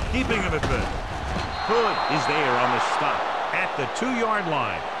 Keeping him at bay. Hood is there on the stop at the 2-yard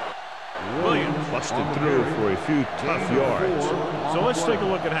line. Williams busted through for a few tough yards. So let's take a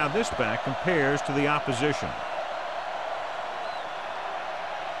look at how this back compares to the opposition.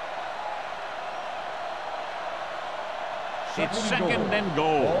 It's second and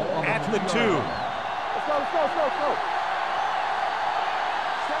goal at the 2. Let's go, let's go, let's go, let's go.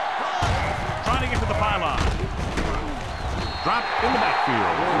 Trying to get to the pylon. Dropped in the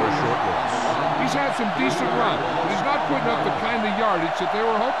backfield for a short loss. He's had some decent runs, but he's not putting up the kind of yardage that they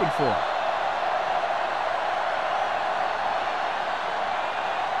were hoping for.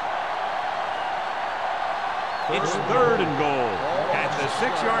 It's third and goal at the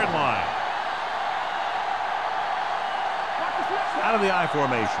 6-yard line. Out of the I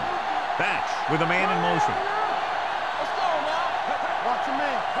formation. Batch with a man in motion. Let's go now. Watch your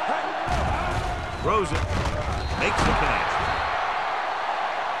man. Throws it. Makes the catch.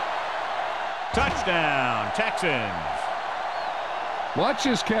 Touchdown, Texans. Watch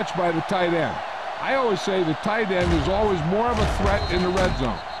this catch by the tight end. I always say the tight end is always more of a threat in the red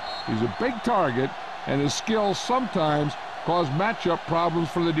zone. He's a big target, and his skills sometimes cause matchup problems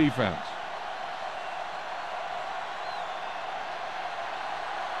for the defense.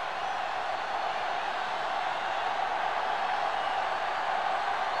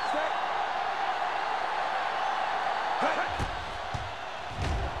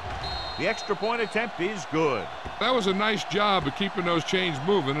 The extra point attempt is good. That was a nice job of keeping those chains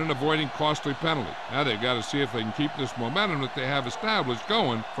moving and avoiding costly penalties. Now they've got to see if they can keep this momentum that they have established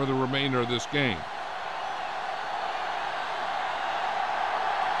going for the remainder of this game.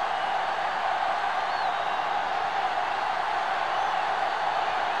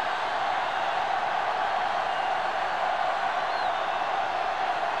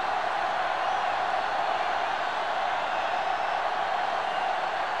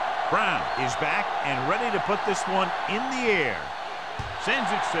 Brown is back and ready to put this one in the air.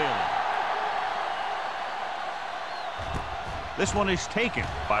 Sends it sailing. This one is taken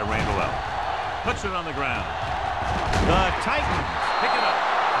by Randall L. Puts it on the ground. The Titans pick it up.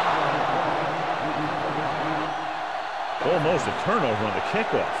 Almost a turnover on the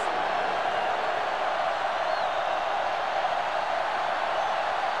kickoff.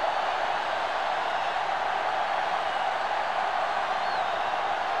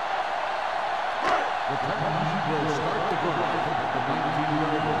 The Titans will start the drive at the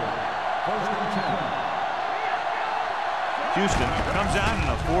 19-yard line. First and 10. Houston comes out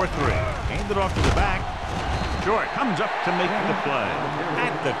in a 4-3. Handed off to the back. Short comes up to make the play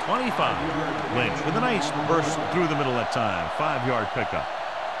at the 25. Lynch with a nice burst through the middle that time. 5-yard pickup.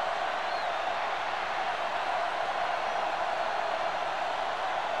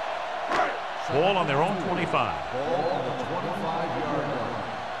 Ball on their own 25. Ball on the 25-yard line.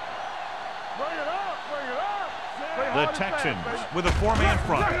 Bring it up, bring it up. The Texans with a 4-man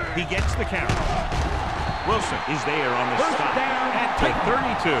front. He gets the carry. Wilson is there on the stop at the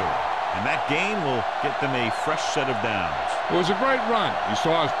 32. And that gain will get them a fresh set of downs. It was a great run. He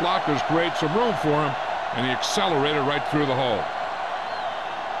saw his blockers create some room for him, and he accelerated right through the hole.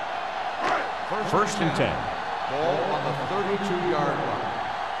 First and 10. Ball on the 32-yard line.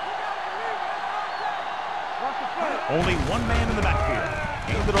 Only one man in the backfield.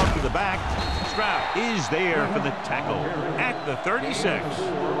 Handed off to the back. Stroud is there for the tackle at the 36.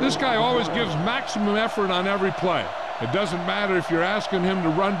 This guy always gives maximum effort on every play. It doesn't matter if you're asking him to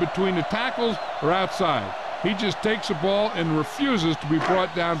run between the tackles or outside. He just takes the ball and refuses to be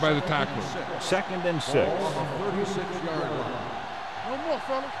brought down by the tacklers. Second and 6. Ball on the 36-yard line. No more,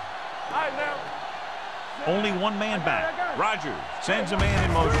 fellas. All right, now. Only one man back. Rogers sends a man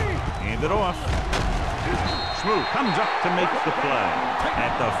in motion. Hand it off. Smoot comes up to make the play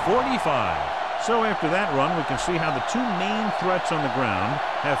at the 45. So after that run, we can see how the two main threats on the ground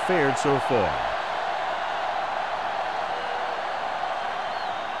have fared so far.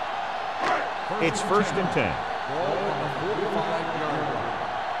 It's first and 10. Ball on the 45-yard line.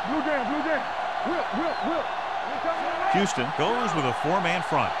 Blue jam, blue jam. Whip, whip, whip. Houston goes with a 4-man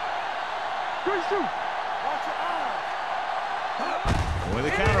front. Good shoot. Watch your eyes. With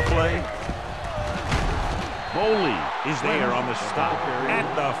a counter play. Bowley is there on the stop at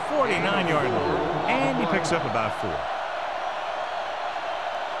the 49-yard line. And he picks up about 4.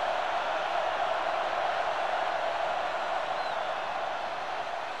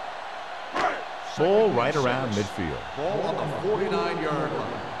 Ball right around midfield. Ball on the 49-yard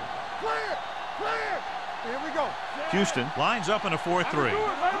line. Clear, clear. Here we go. Houston lines up in a 4-3. Do it,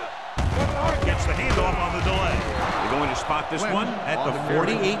 man. Gets the handoff on the delay. They're going to spot this one at the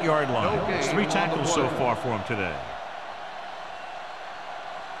 48-yard line. 3 tackles so far for him today.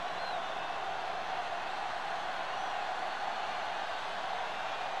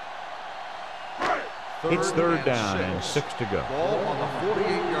 It's third down and 6 to go. Ball on the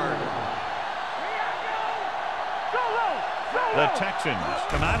 48-yard line. The Texans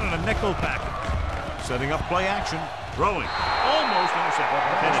come out in a nickel package, setting up play action. Throwing. Almost intercepted.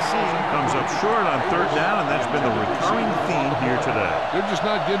 Tennessee comes up short on third down, and that's been the recurring theme here today. They're just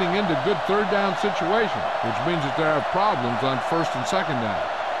not getting into good third down situations, which means that they have problems on first and second down.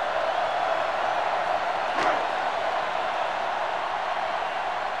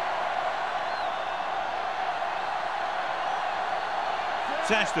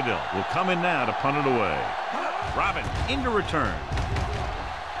 Sastadil will come in now to punt it away. Robin into return.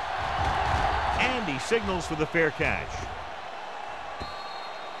 And he signals for the fair catch.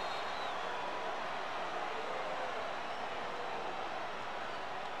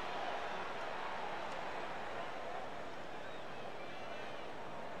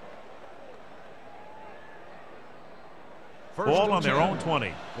 Ball on their own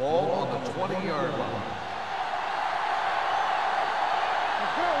 20. Ball on the 20-yard line.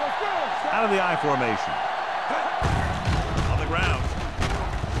 Out of the I formation. On the ground.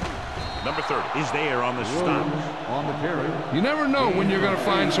 Number 30 is there on the stop. On the carry. You never know when you're going to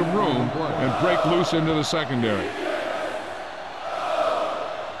find some room and break loose into the secondary.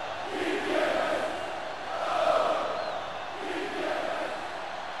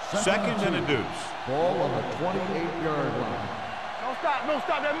 Second and a deuce. Ball on the 28-yard line. Don't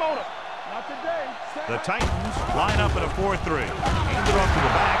stop that motor. Not today. The Titans line up in a 4-3. Hand it off to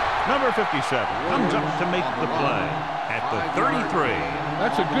the back. Number 57 comes up to make the play at the 33.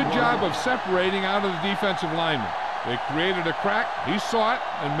 That's a good job of separating out of the defensive lineman. They created a crack, he saw it,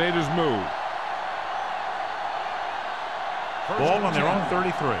 and made his move. Ball on their own 33.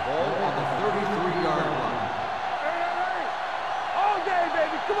 Ball on the 33-yard line. Hey. All day,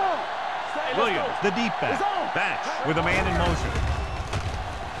 baby. Come on. Williams, the deep back. Batch with a man in motion.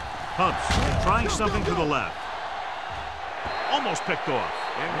 Humps, trying something to the left. Almost picked off.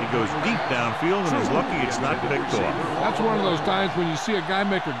 He goes deep downfield and is lucky it's not picked off. That's one of those times when you see a guy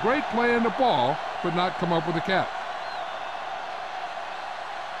make a great play in the ball, but not come up with a catch.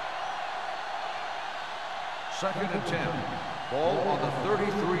 Second and 10. Ball on the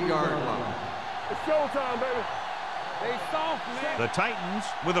 33-yard line. It's showtime, baby. They soft, man. The Titans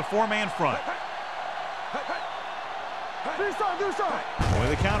with a four-man front. Do something.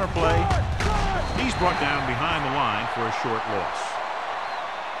 With a counter play, he's brought down behind the line for a short loss.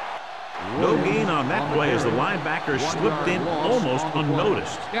 No gain on that play as the linebacker slipped in almost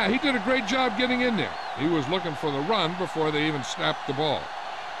unnoticed. Yeah, he did a great job getting in there. He was looking for the run before they even snapped the ball.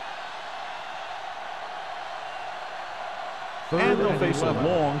 And they'll face a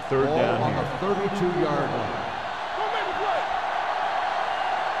long third down on here. the 32-yard line. Go make a play.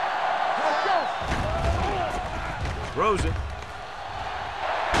 Let's go. Throws it.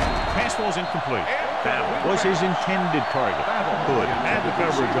 Pass ball's incomplete. That was his intended target. Good. And the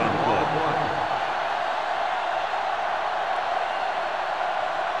coverage on the play.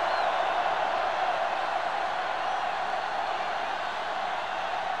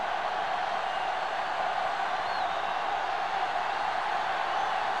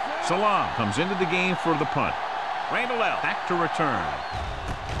 Salam comes into the game for the punt. Randall back to return.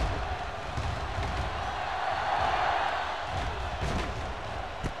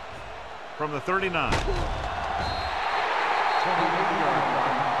 From the 39.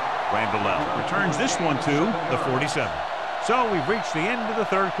 Randall returns this one to the 47. So we've reached the end of the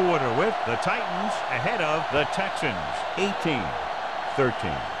third quarter with the Titans ahead of the Texans, 18-13.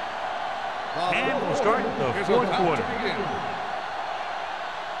 And we'll start the fourth quarter.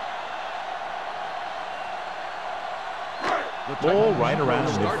 Ball right around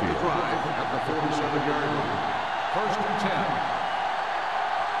midfield. At the 47-yard line. First and 10.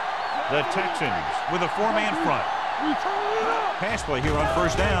 The Texans with a four-man front. Pass play here on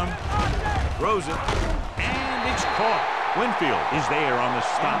first down. Throws it. And it's caught. Winfield is there on the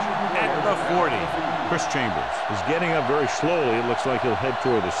stop at the 40. Chris Chambers is getting up very slowly. It looks like he'll head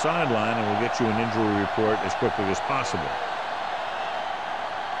toward the sideline, and we'll get you an injury report as quickly as possible.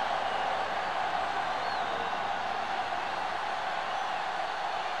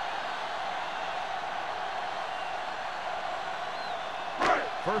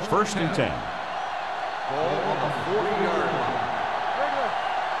 First and 10. Ball on the 40-yard line.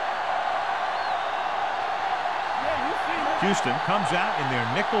 Houston comes out in their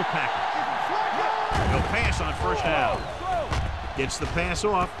nickel package. They'll pass on first down. Gets the pass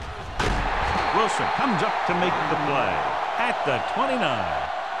off. Wilson comes up to make the play at the 29.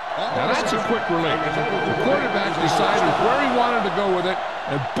 Now that's a quick release. The quarterback decided where he wanted to go with it,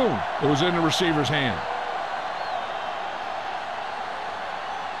 and boom, it was in the receiver's hand.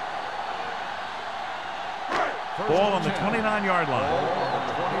 Ball on the 29-yard line. Ball on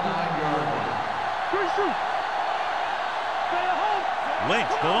the 29-yard line.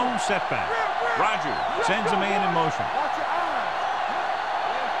 Lynch, the lone setback. Roger sends a man in motion. Watch your eyes.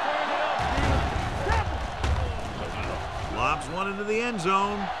 Lobs one into the end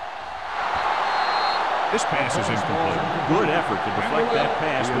zone. This pass is incomplete. Good effort to deflect that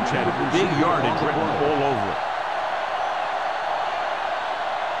pass, which had big yardage written all over it.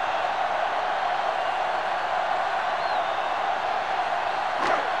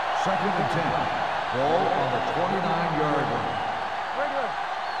 Second and 10. Ball on the 29-yard line.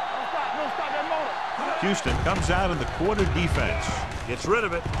 Don't stop that motor. Houston comes out in the quarter defense. Gets rid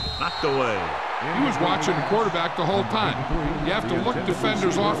of it. Knocked away. He was watching the quarterback the whole time. You have to look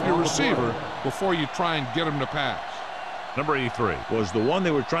defenders off your receiver before you try and get him to pass. Number 83 was the one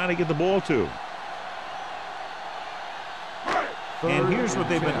they were trying to get the ball to. And here's what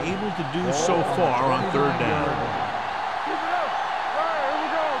they've been able to do so far on third down. Keep it up. All right, here we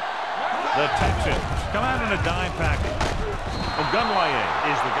go. The Texans come out in a dime package. Ogunlaye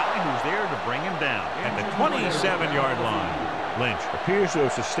is the guy who's there to bring him down at the 27-yard line. Lynch appears to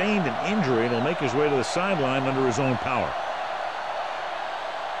have sustained an injury and will make his way to the sideline under his own power.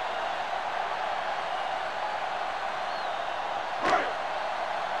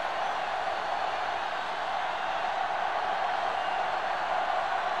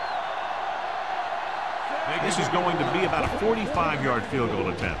 This is going to be about a 45-yard field goal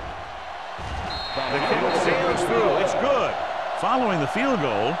attempt. The kick sails through. It's good. Following the field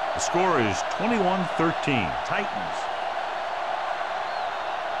goal, the score is 21-13. Titans.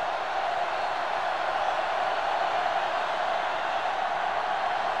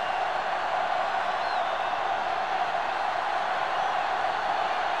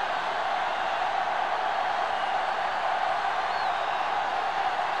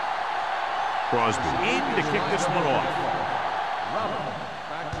 Crosby in to kick this one off.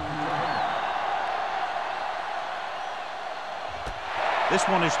 This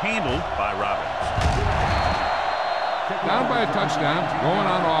one is handled by Robbins. Down by a touchdown, going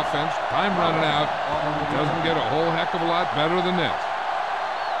on offense, time running out. Doesn't get a whole heck of a lot better than this.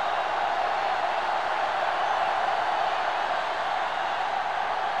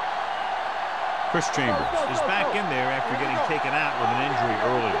 Chris Chambers is back in there after getting taken out with an injury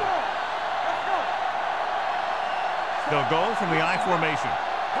earlier. They'll go from the I formation.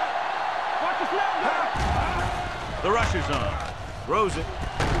 The rush is on. Throws it.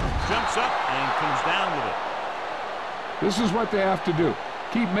 Jumps up and comes down with it. This is what they have to do.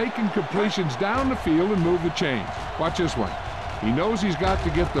 Keep making completions down the field and move the chains. Watch this one. He knows he's got to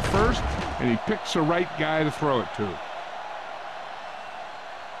get the first, and he picks the right guy to throw it to.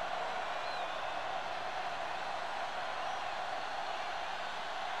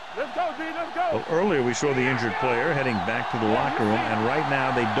 Let's go, D. Let's go. Well, earlier we saw the injured player heading back to the locker room, and right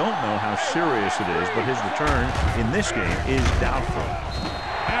now they don't know how serious it is, but his return in this game is doubtful.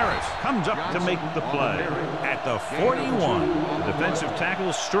 Harris comes up to make the play at the 41. The defensive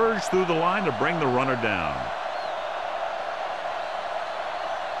tackle surged through the line to bring the runner down.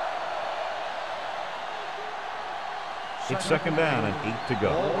 It's second down and 8 to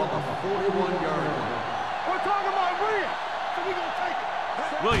go. We're talking about Williams, so we're going to take it.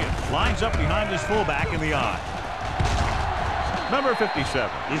 Williams lines up behind his fullback in the I. Number 57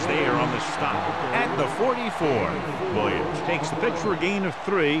 is there on the stop at the 44. Williams takes the pitch for a gain of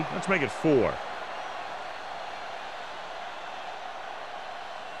 3. Let's make it 4.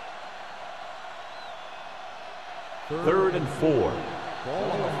 Third and 4.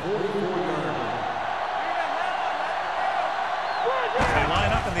 They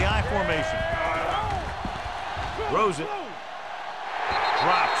line up in the I formation. Throws it.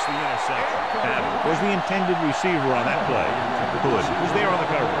 Drops the interception. That was the intended receiver on that play. Hood was there on the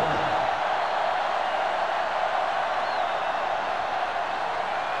coverage.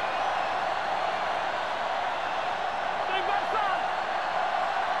 Stay back side.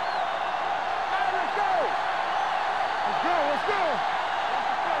 Let's go. Let's go. Let's go.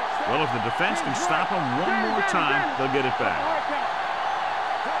 Well, if the defense can stop him one more time, they'll get it back.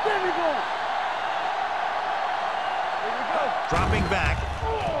 There we go. There we go. Dropping back.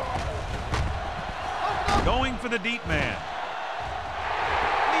 Going for the deep man.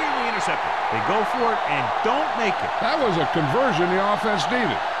 Nearly intercepted. They go for it and don't make it. That was a conversion the offense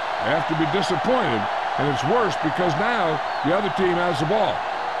needed. They have to be disappointed, and it's worse because now the other team has the ball.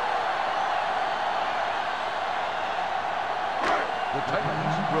 The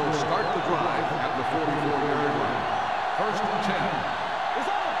Titans will start the drive at the 44-yard line. First and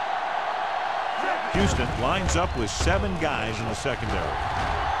 10. Houston lines up with 7 guys in the secondary.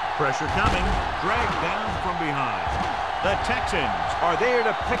 Pressure coming, dragged down from behind. The Texans are there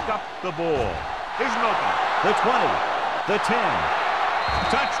to pick up the ball. Here's an opening. The 20, the 10,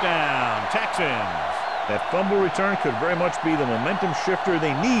 Touchdown, Texans. That fumble return could very much be the momentum shifter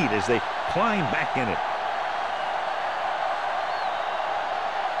they need as they climb back in it.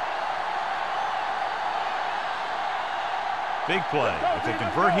 Big play. If they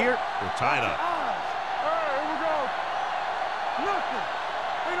convert here, we're tied up. All right, here we go. Nothing.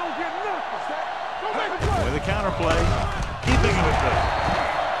 They don't get nothing. Go make a play. With a counter play, keeping it good.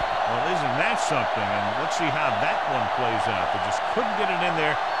 Well, isn't that something? And let's see how that one plays out. They just couldn't get it in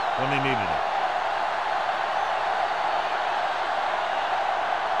there when they needed it.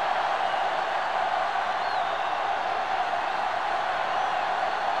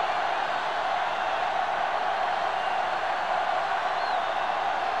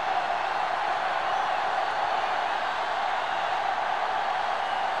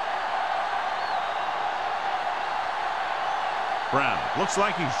 Brown looks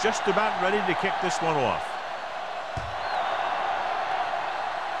like he's just about ready to kick this one off.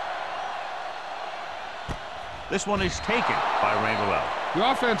 This one is taken by Randall L.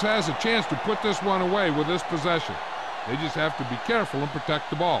 The offense has a chance to put this one away with this possession. They just have to be careful and protect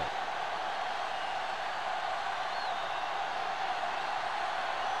the ball.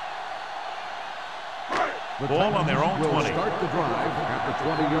 Ball on their own 20. Will start the drive at the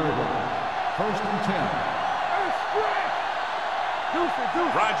 20-yard line. First and 10.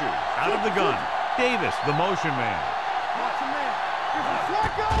 Rogers out of the gun. Davis, the motion man.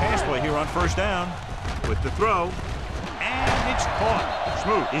 Pass play here on first down with the throw. And it's caught.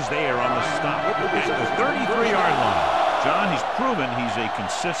 Smoot is there on the stop at the 33-yard line. John, he's proven he's a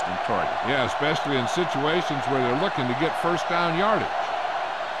consistent target. Yeah, especially in situations where they're looking to get first down yardage.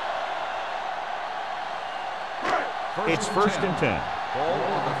 It's first and 10. Ball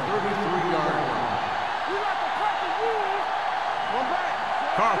on the 33-yard line.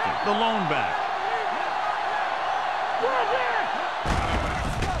 Carlton, the lone back.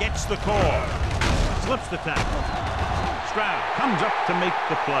 Gets the call. Slips the tackle. Stroud comes up to make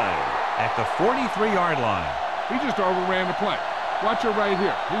the play at the 43-yard line. He just overran the play. Watch it right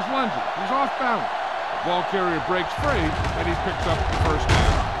here. He's lunging. He's off balance. The ball carrier breaks free, and he picks up the first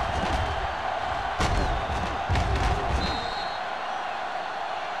down.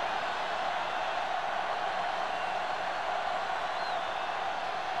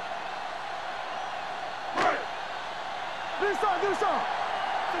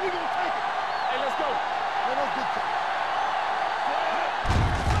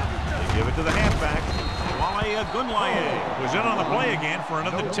 Give it to the halfback. Wale Gunlaye was in on the play again for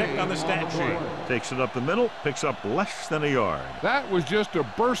another tick on the stat sheet. Takes it up the middle, picks up less than a yard. That was just a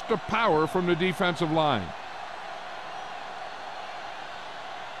burst of power from the defensive line.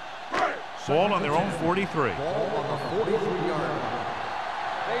 Ball on their own 43. Ball on the 43-yard line.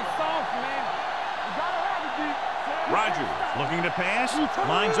 They soft, man. You gotta have it, D. Rogers looking to pass,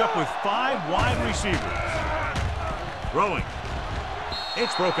 lines up with 5 wide receivers. Throwing.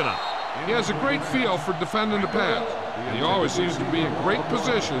 It's broken up. He has a great feel for defending the pass. And he always seems to be in great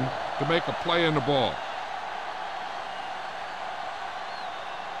position to make a play in the ball.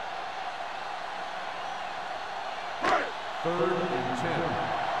 Third and 10.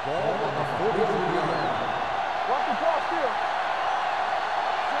 Ball on the 43-yard line. Watch the ball still.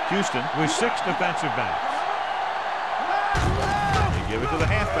 Houston with 6 defensive backs. They give it to the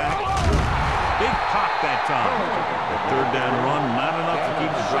halfback. Big pop that time. The third down run, not enough to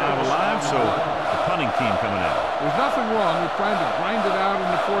keep the drive alive, so the punting team coming out. There's nothing wrong with trying to grind it out in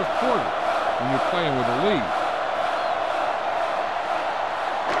the fourth quarter when you're playing with a lead.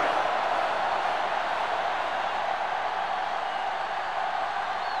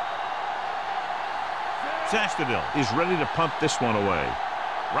 Sastadil is ready to punt this one away.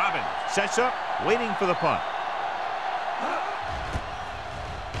 Robbins sets up, waiting for the punt.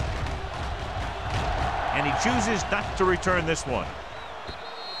 And he chooses not to return this one.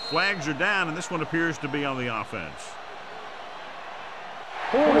 Flags are down, and this one appears to be on the offense.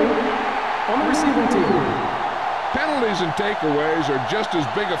 Holding on the receiving team. Penalties and takeaways are just as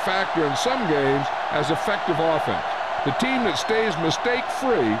big a factor in some games as effective offense. The team that stays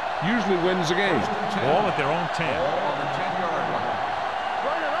mistake-free usually wins the game. Ball at their own 10. Ball on the 10-yard line.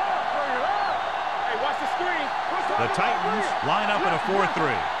 Bring it up, bring it up. Hey, watch the screen. The Titans line up in a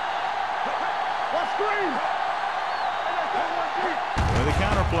 4-3. Watch screen. Hey, let's go, one deep. With a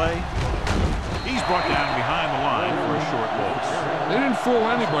counter play, he's brought down behind the line for a short loss. They didn't fool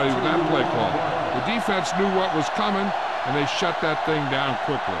anybody with that play call. The defense knew what was coming, and they shut that thing down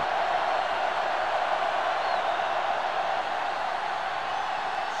quickly.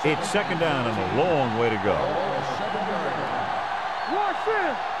 It's second down and a long way to go. Watch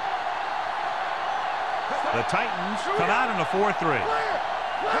this. The Titans come out in a 4-3.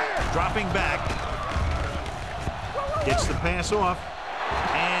 Dropping back. Gets the pass off.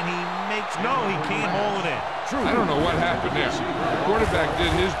 And he makes, no, he can't hold it in. I don't know what happened there. The quarterback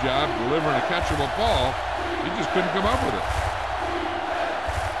did his job delivering a catchable ball. He just couldn't come up with it.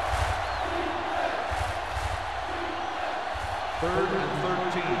 Third and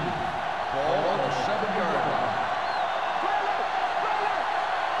 13. Ball on the 7-yard line.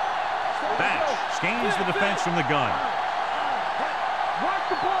 Batch scans the defense from the gun.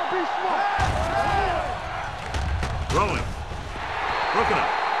 Watch the ball, be smart. Throwing. Broken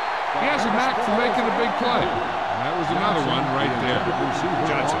up. He has a knack for making a big play. And that was another one right there.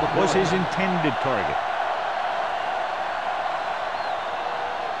 Johnson was his intended target.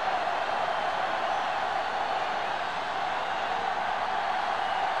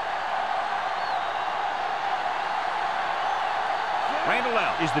 Randall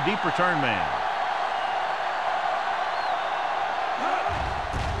out is the deep return man.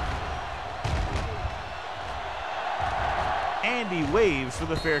 And he waves for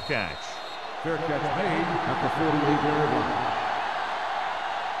the fair catch. Fair catch made at the 48-yard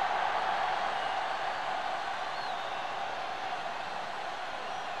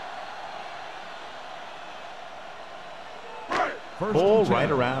line. Ball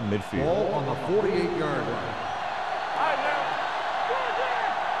right around midfield. Ball on the 48-yard line.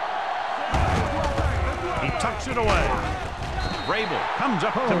 He tucks it away. Vrabel comes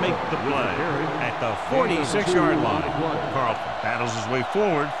up to make the play at the 46-yard line. Carlton battles his way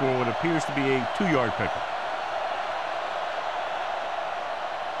forward for what appears to be a 2-yard pickup.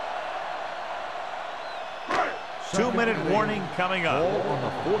 Two-minute warning coming up. Ball on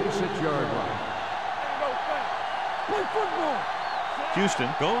the 46-yard line. Play football. Houston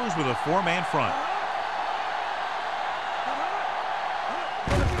goes with a 4-man front.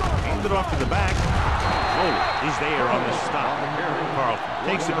 Hand it off to the back. Oh, he's there on the stop. Carlton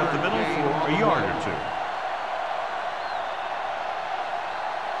takes it up the middle for a yard or two.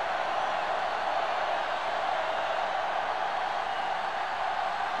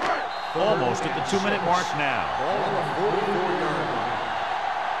 Almost at the 2-minute mark now. Ball on the 44-yard line.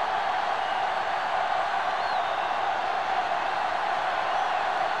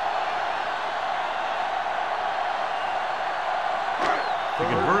 To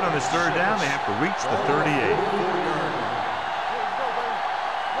convert on this third down, they have to reach the 38.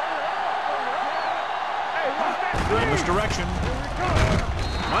 Good misdirection.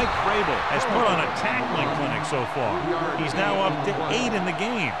 Mike Vrabel has put on a tackling clinic so far. He's now up to 8 in the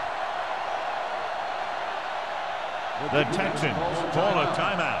game. The Texans call a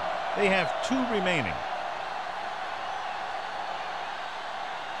timeout. They have 2 remaining.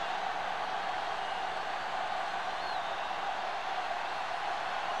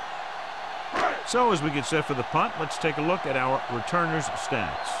 So as we get set for the punt, let's take a look at our returners'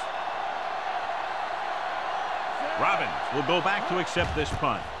 stats. Robbins will go back to accept this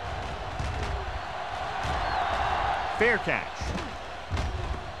punt. Fair catch.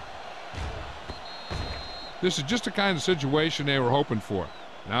 This is just the kind of situation they were hoping for.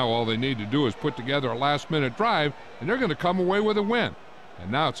 Now all they need to do is put together a last-minute drive, and they're going to come away with a win. And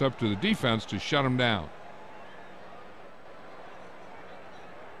now it's up to the defense to shut them down.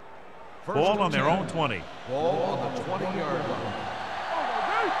 Ball on their own 20. Ball on the 20-yard line.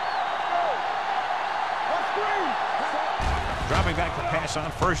 Dropping back to pass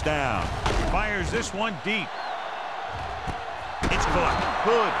on first down. Fires this one deep. It's caught.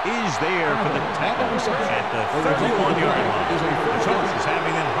 Hood is there for the tackle at the 31-yard line. The coach is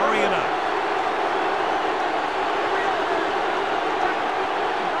having them hurry it up.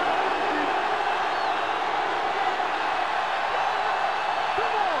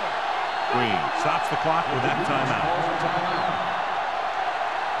 Green stops the clock with that timeout.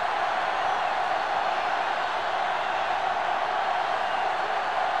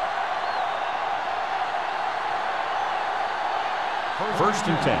 First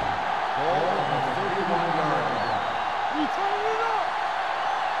and 10. Ball on the 31-yard line.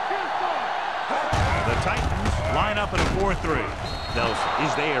 The Titans line up in a 4-3. Nelson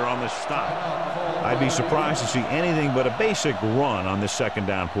is there on the stop. I'd be surprised to see anything but a basic run on this second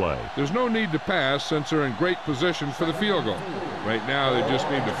down play. There's no need to pass since they're in great position for the field goal. Right now they just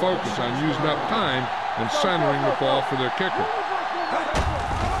need to focus on using up time and centering the ball for their kicker.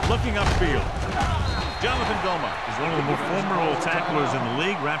 Looking upfield. Jonathan Goma is one of the more formidable tacklers in the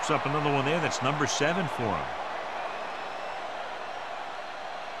league. Wraps up another one there. That's number 7 for him.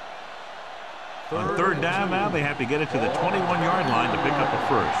 On third down now, they have to get it to the 21-yard line to pick up a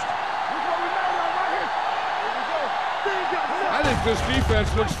first. I I think this defense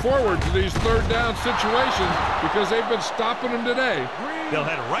looks forward to these third down situations because they've been stopping them today. They'll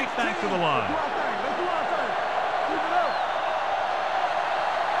head right back to the line.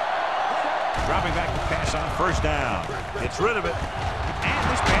 Dropping back to pass on first down. Gets rid of it. And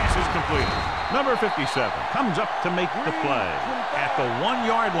this pass is completed. Number 57 comes up to make the play at the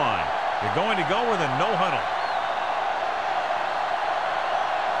 1-yard line. You're going to go with a no huddle.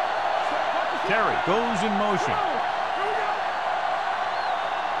 Terry goes in motion.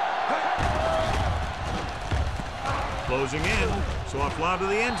 Closing in. So a fly to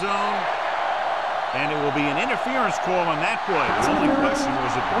the end zone. And it will be an interference call on that play. The only question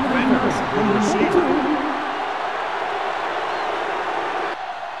was if the defender or the receiver.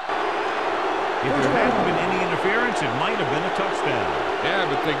 If there hadn't been any interference, it might have been a touchdown. Yeah,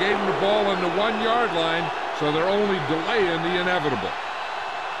 but they gave him the ball on the 1-yard line, so they're only delaying the inevitable.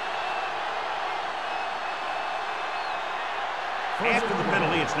 After the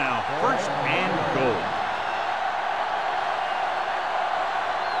penalty, it's now first and goal.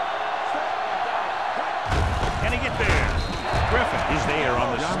 Can he get there? Griffin is there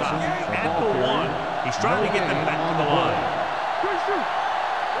on the stop. At the 1, he's trying to get them back to the line.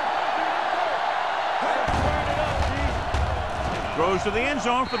 Throws to the end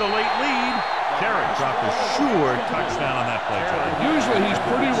zone for the late lead. Terry dropped a sure touchdown on that play. Usually he's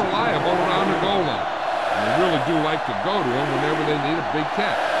pretty reliable around the goal line. And they really do like to go to him whenever they need a big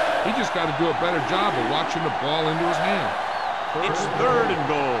catch. He just got to do a better job of watching the ball into his hand. It's third and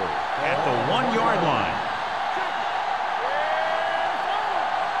goal at the 1-yard line.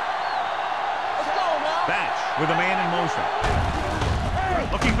 Batch with a man in motion.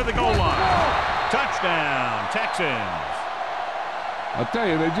 Looking for the goal line. Touchdown, Texans. I'll tell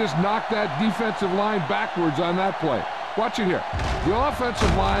you, they just knocked that defensive line backwards on that play. Watch it here. The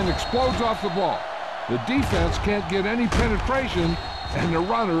offensive line explodes off the ball. The defense can't get any penetration, and the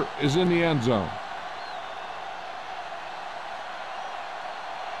runner is in the end zone.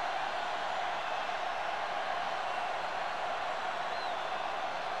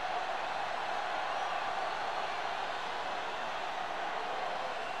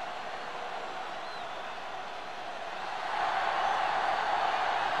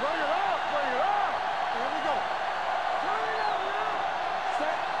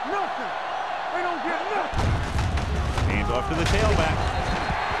 Off to the tailback.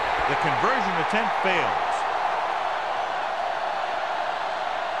 The conversion attempt fails.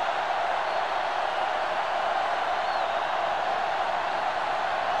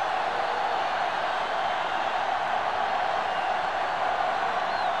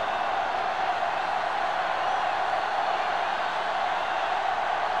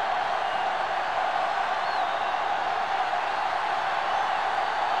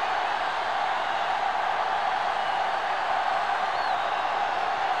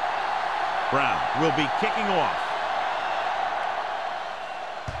 Brown will be kicking off.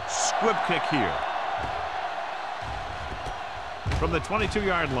 Squib kick here. From the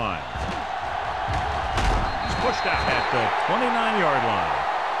 22-yard line. He's pushed out at the 29-yard line.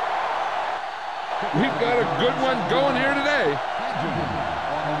 We've got a good one going here today.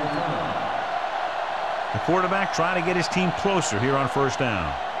 The quarterback trying to get his team closer here on first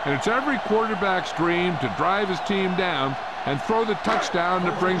down. And it's every quarterback's dream to drive his team down and throw the touchdown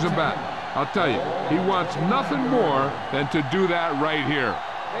that brings him back. I'll tell you, he wants nothing more than to do that right here.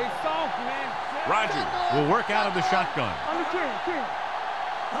 Hey, soft, man. Rogers will work out of the shotgun.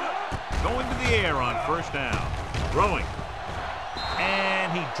 Going to the air on first down. Throwing.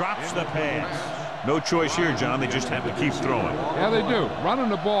 And he drops the pass. No choice here, John. They just have to keep throwing. Yeah, they do. Running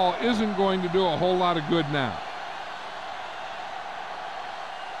the ball isn't going to do a whole lot of good now.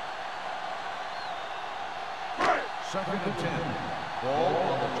 Second and 10. Ball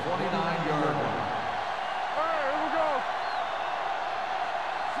on the 29-yard line. All right, here we go.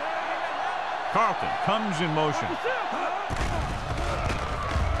 Carlton comes in motion.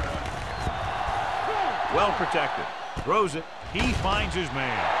 Well protected. Throws it. He finds his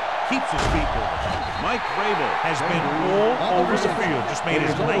man. Keeps his feet moving. Mike Vrabel has been all over the field. Just made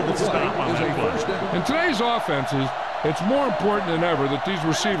his ninth stop on that play. In today's offenses, it's more important than ever that these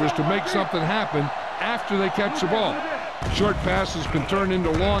receivers to make something happen after they catch the ball. Short passes can turn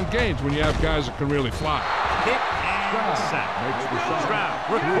into long gains when you have guys that can really fly. Hit and sack. Stroud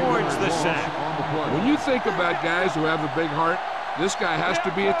records the sack. When you think about guys who have a big heart, this guy has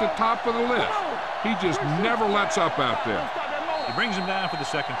to be at the top of the list. He just never lets up out there. He brings him down for the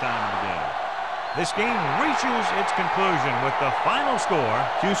second time in the game. This game reaches its conclusion with the final score,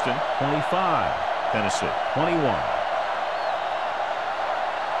 Houston 25, Tennessee 21.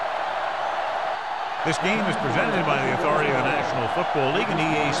 This game is presented by the authority of the National Football League and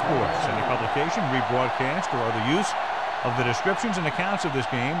EA Sports. Any publication, rebroadcast, or other use of the descriptions and accounts of this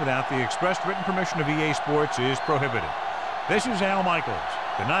game without the expressed written permission of EA Sports is prohibited. This is Al Michaels.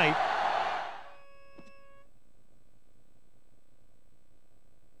 Good night.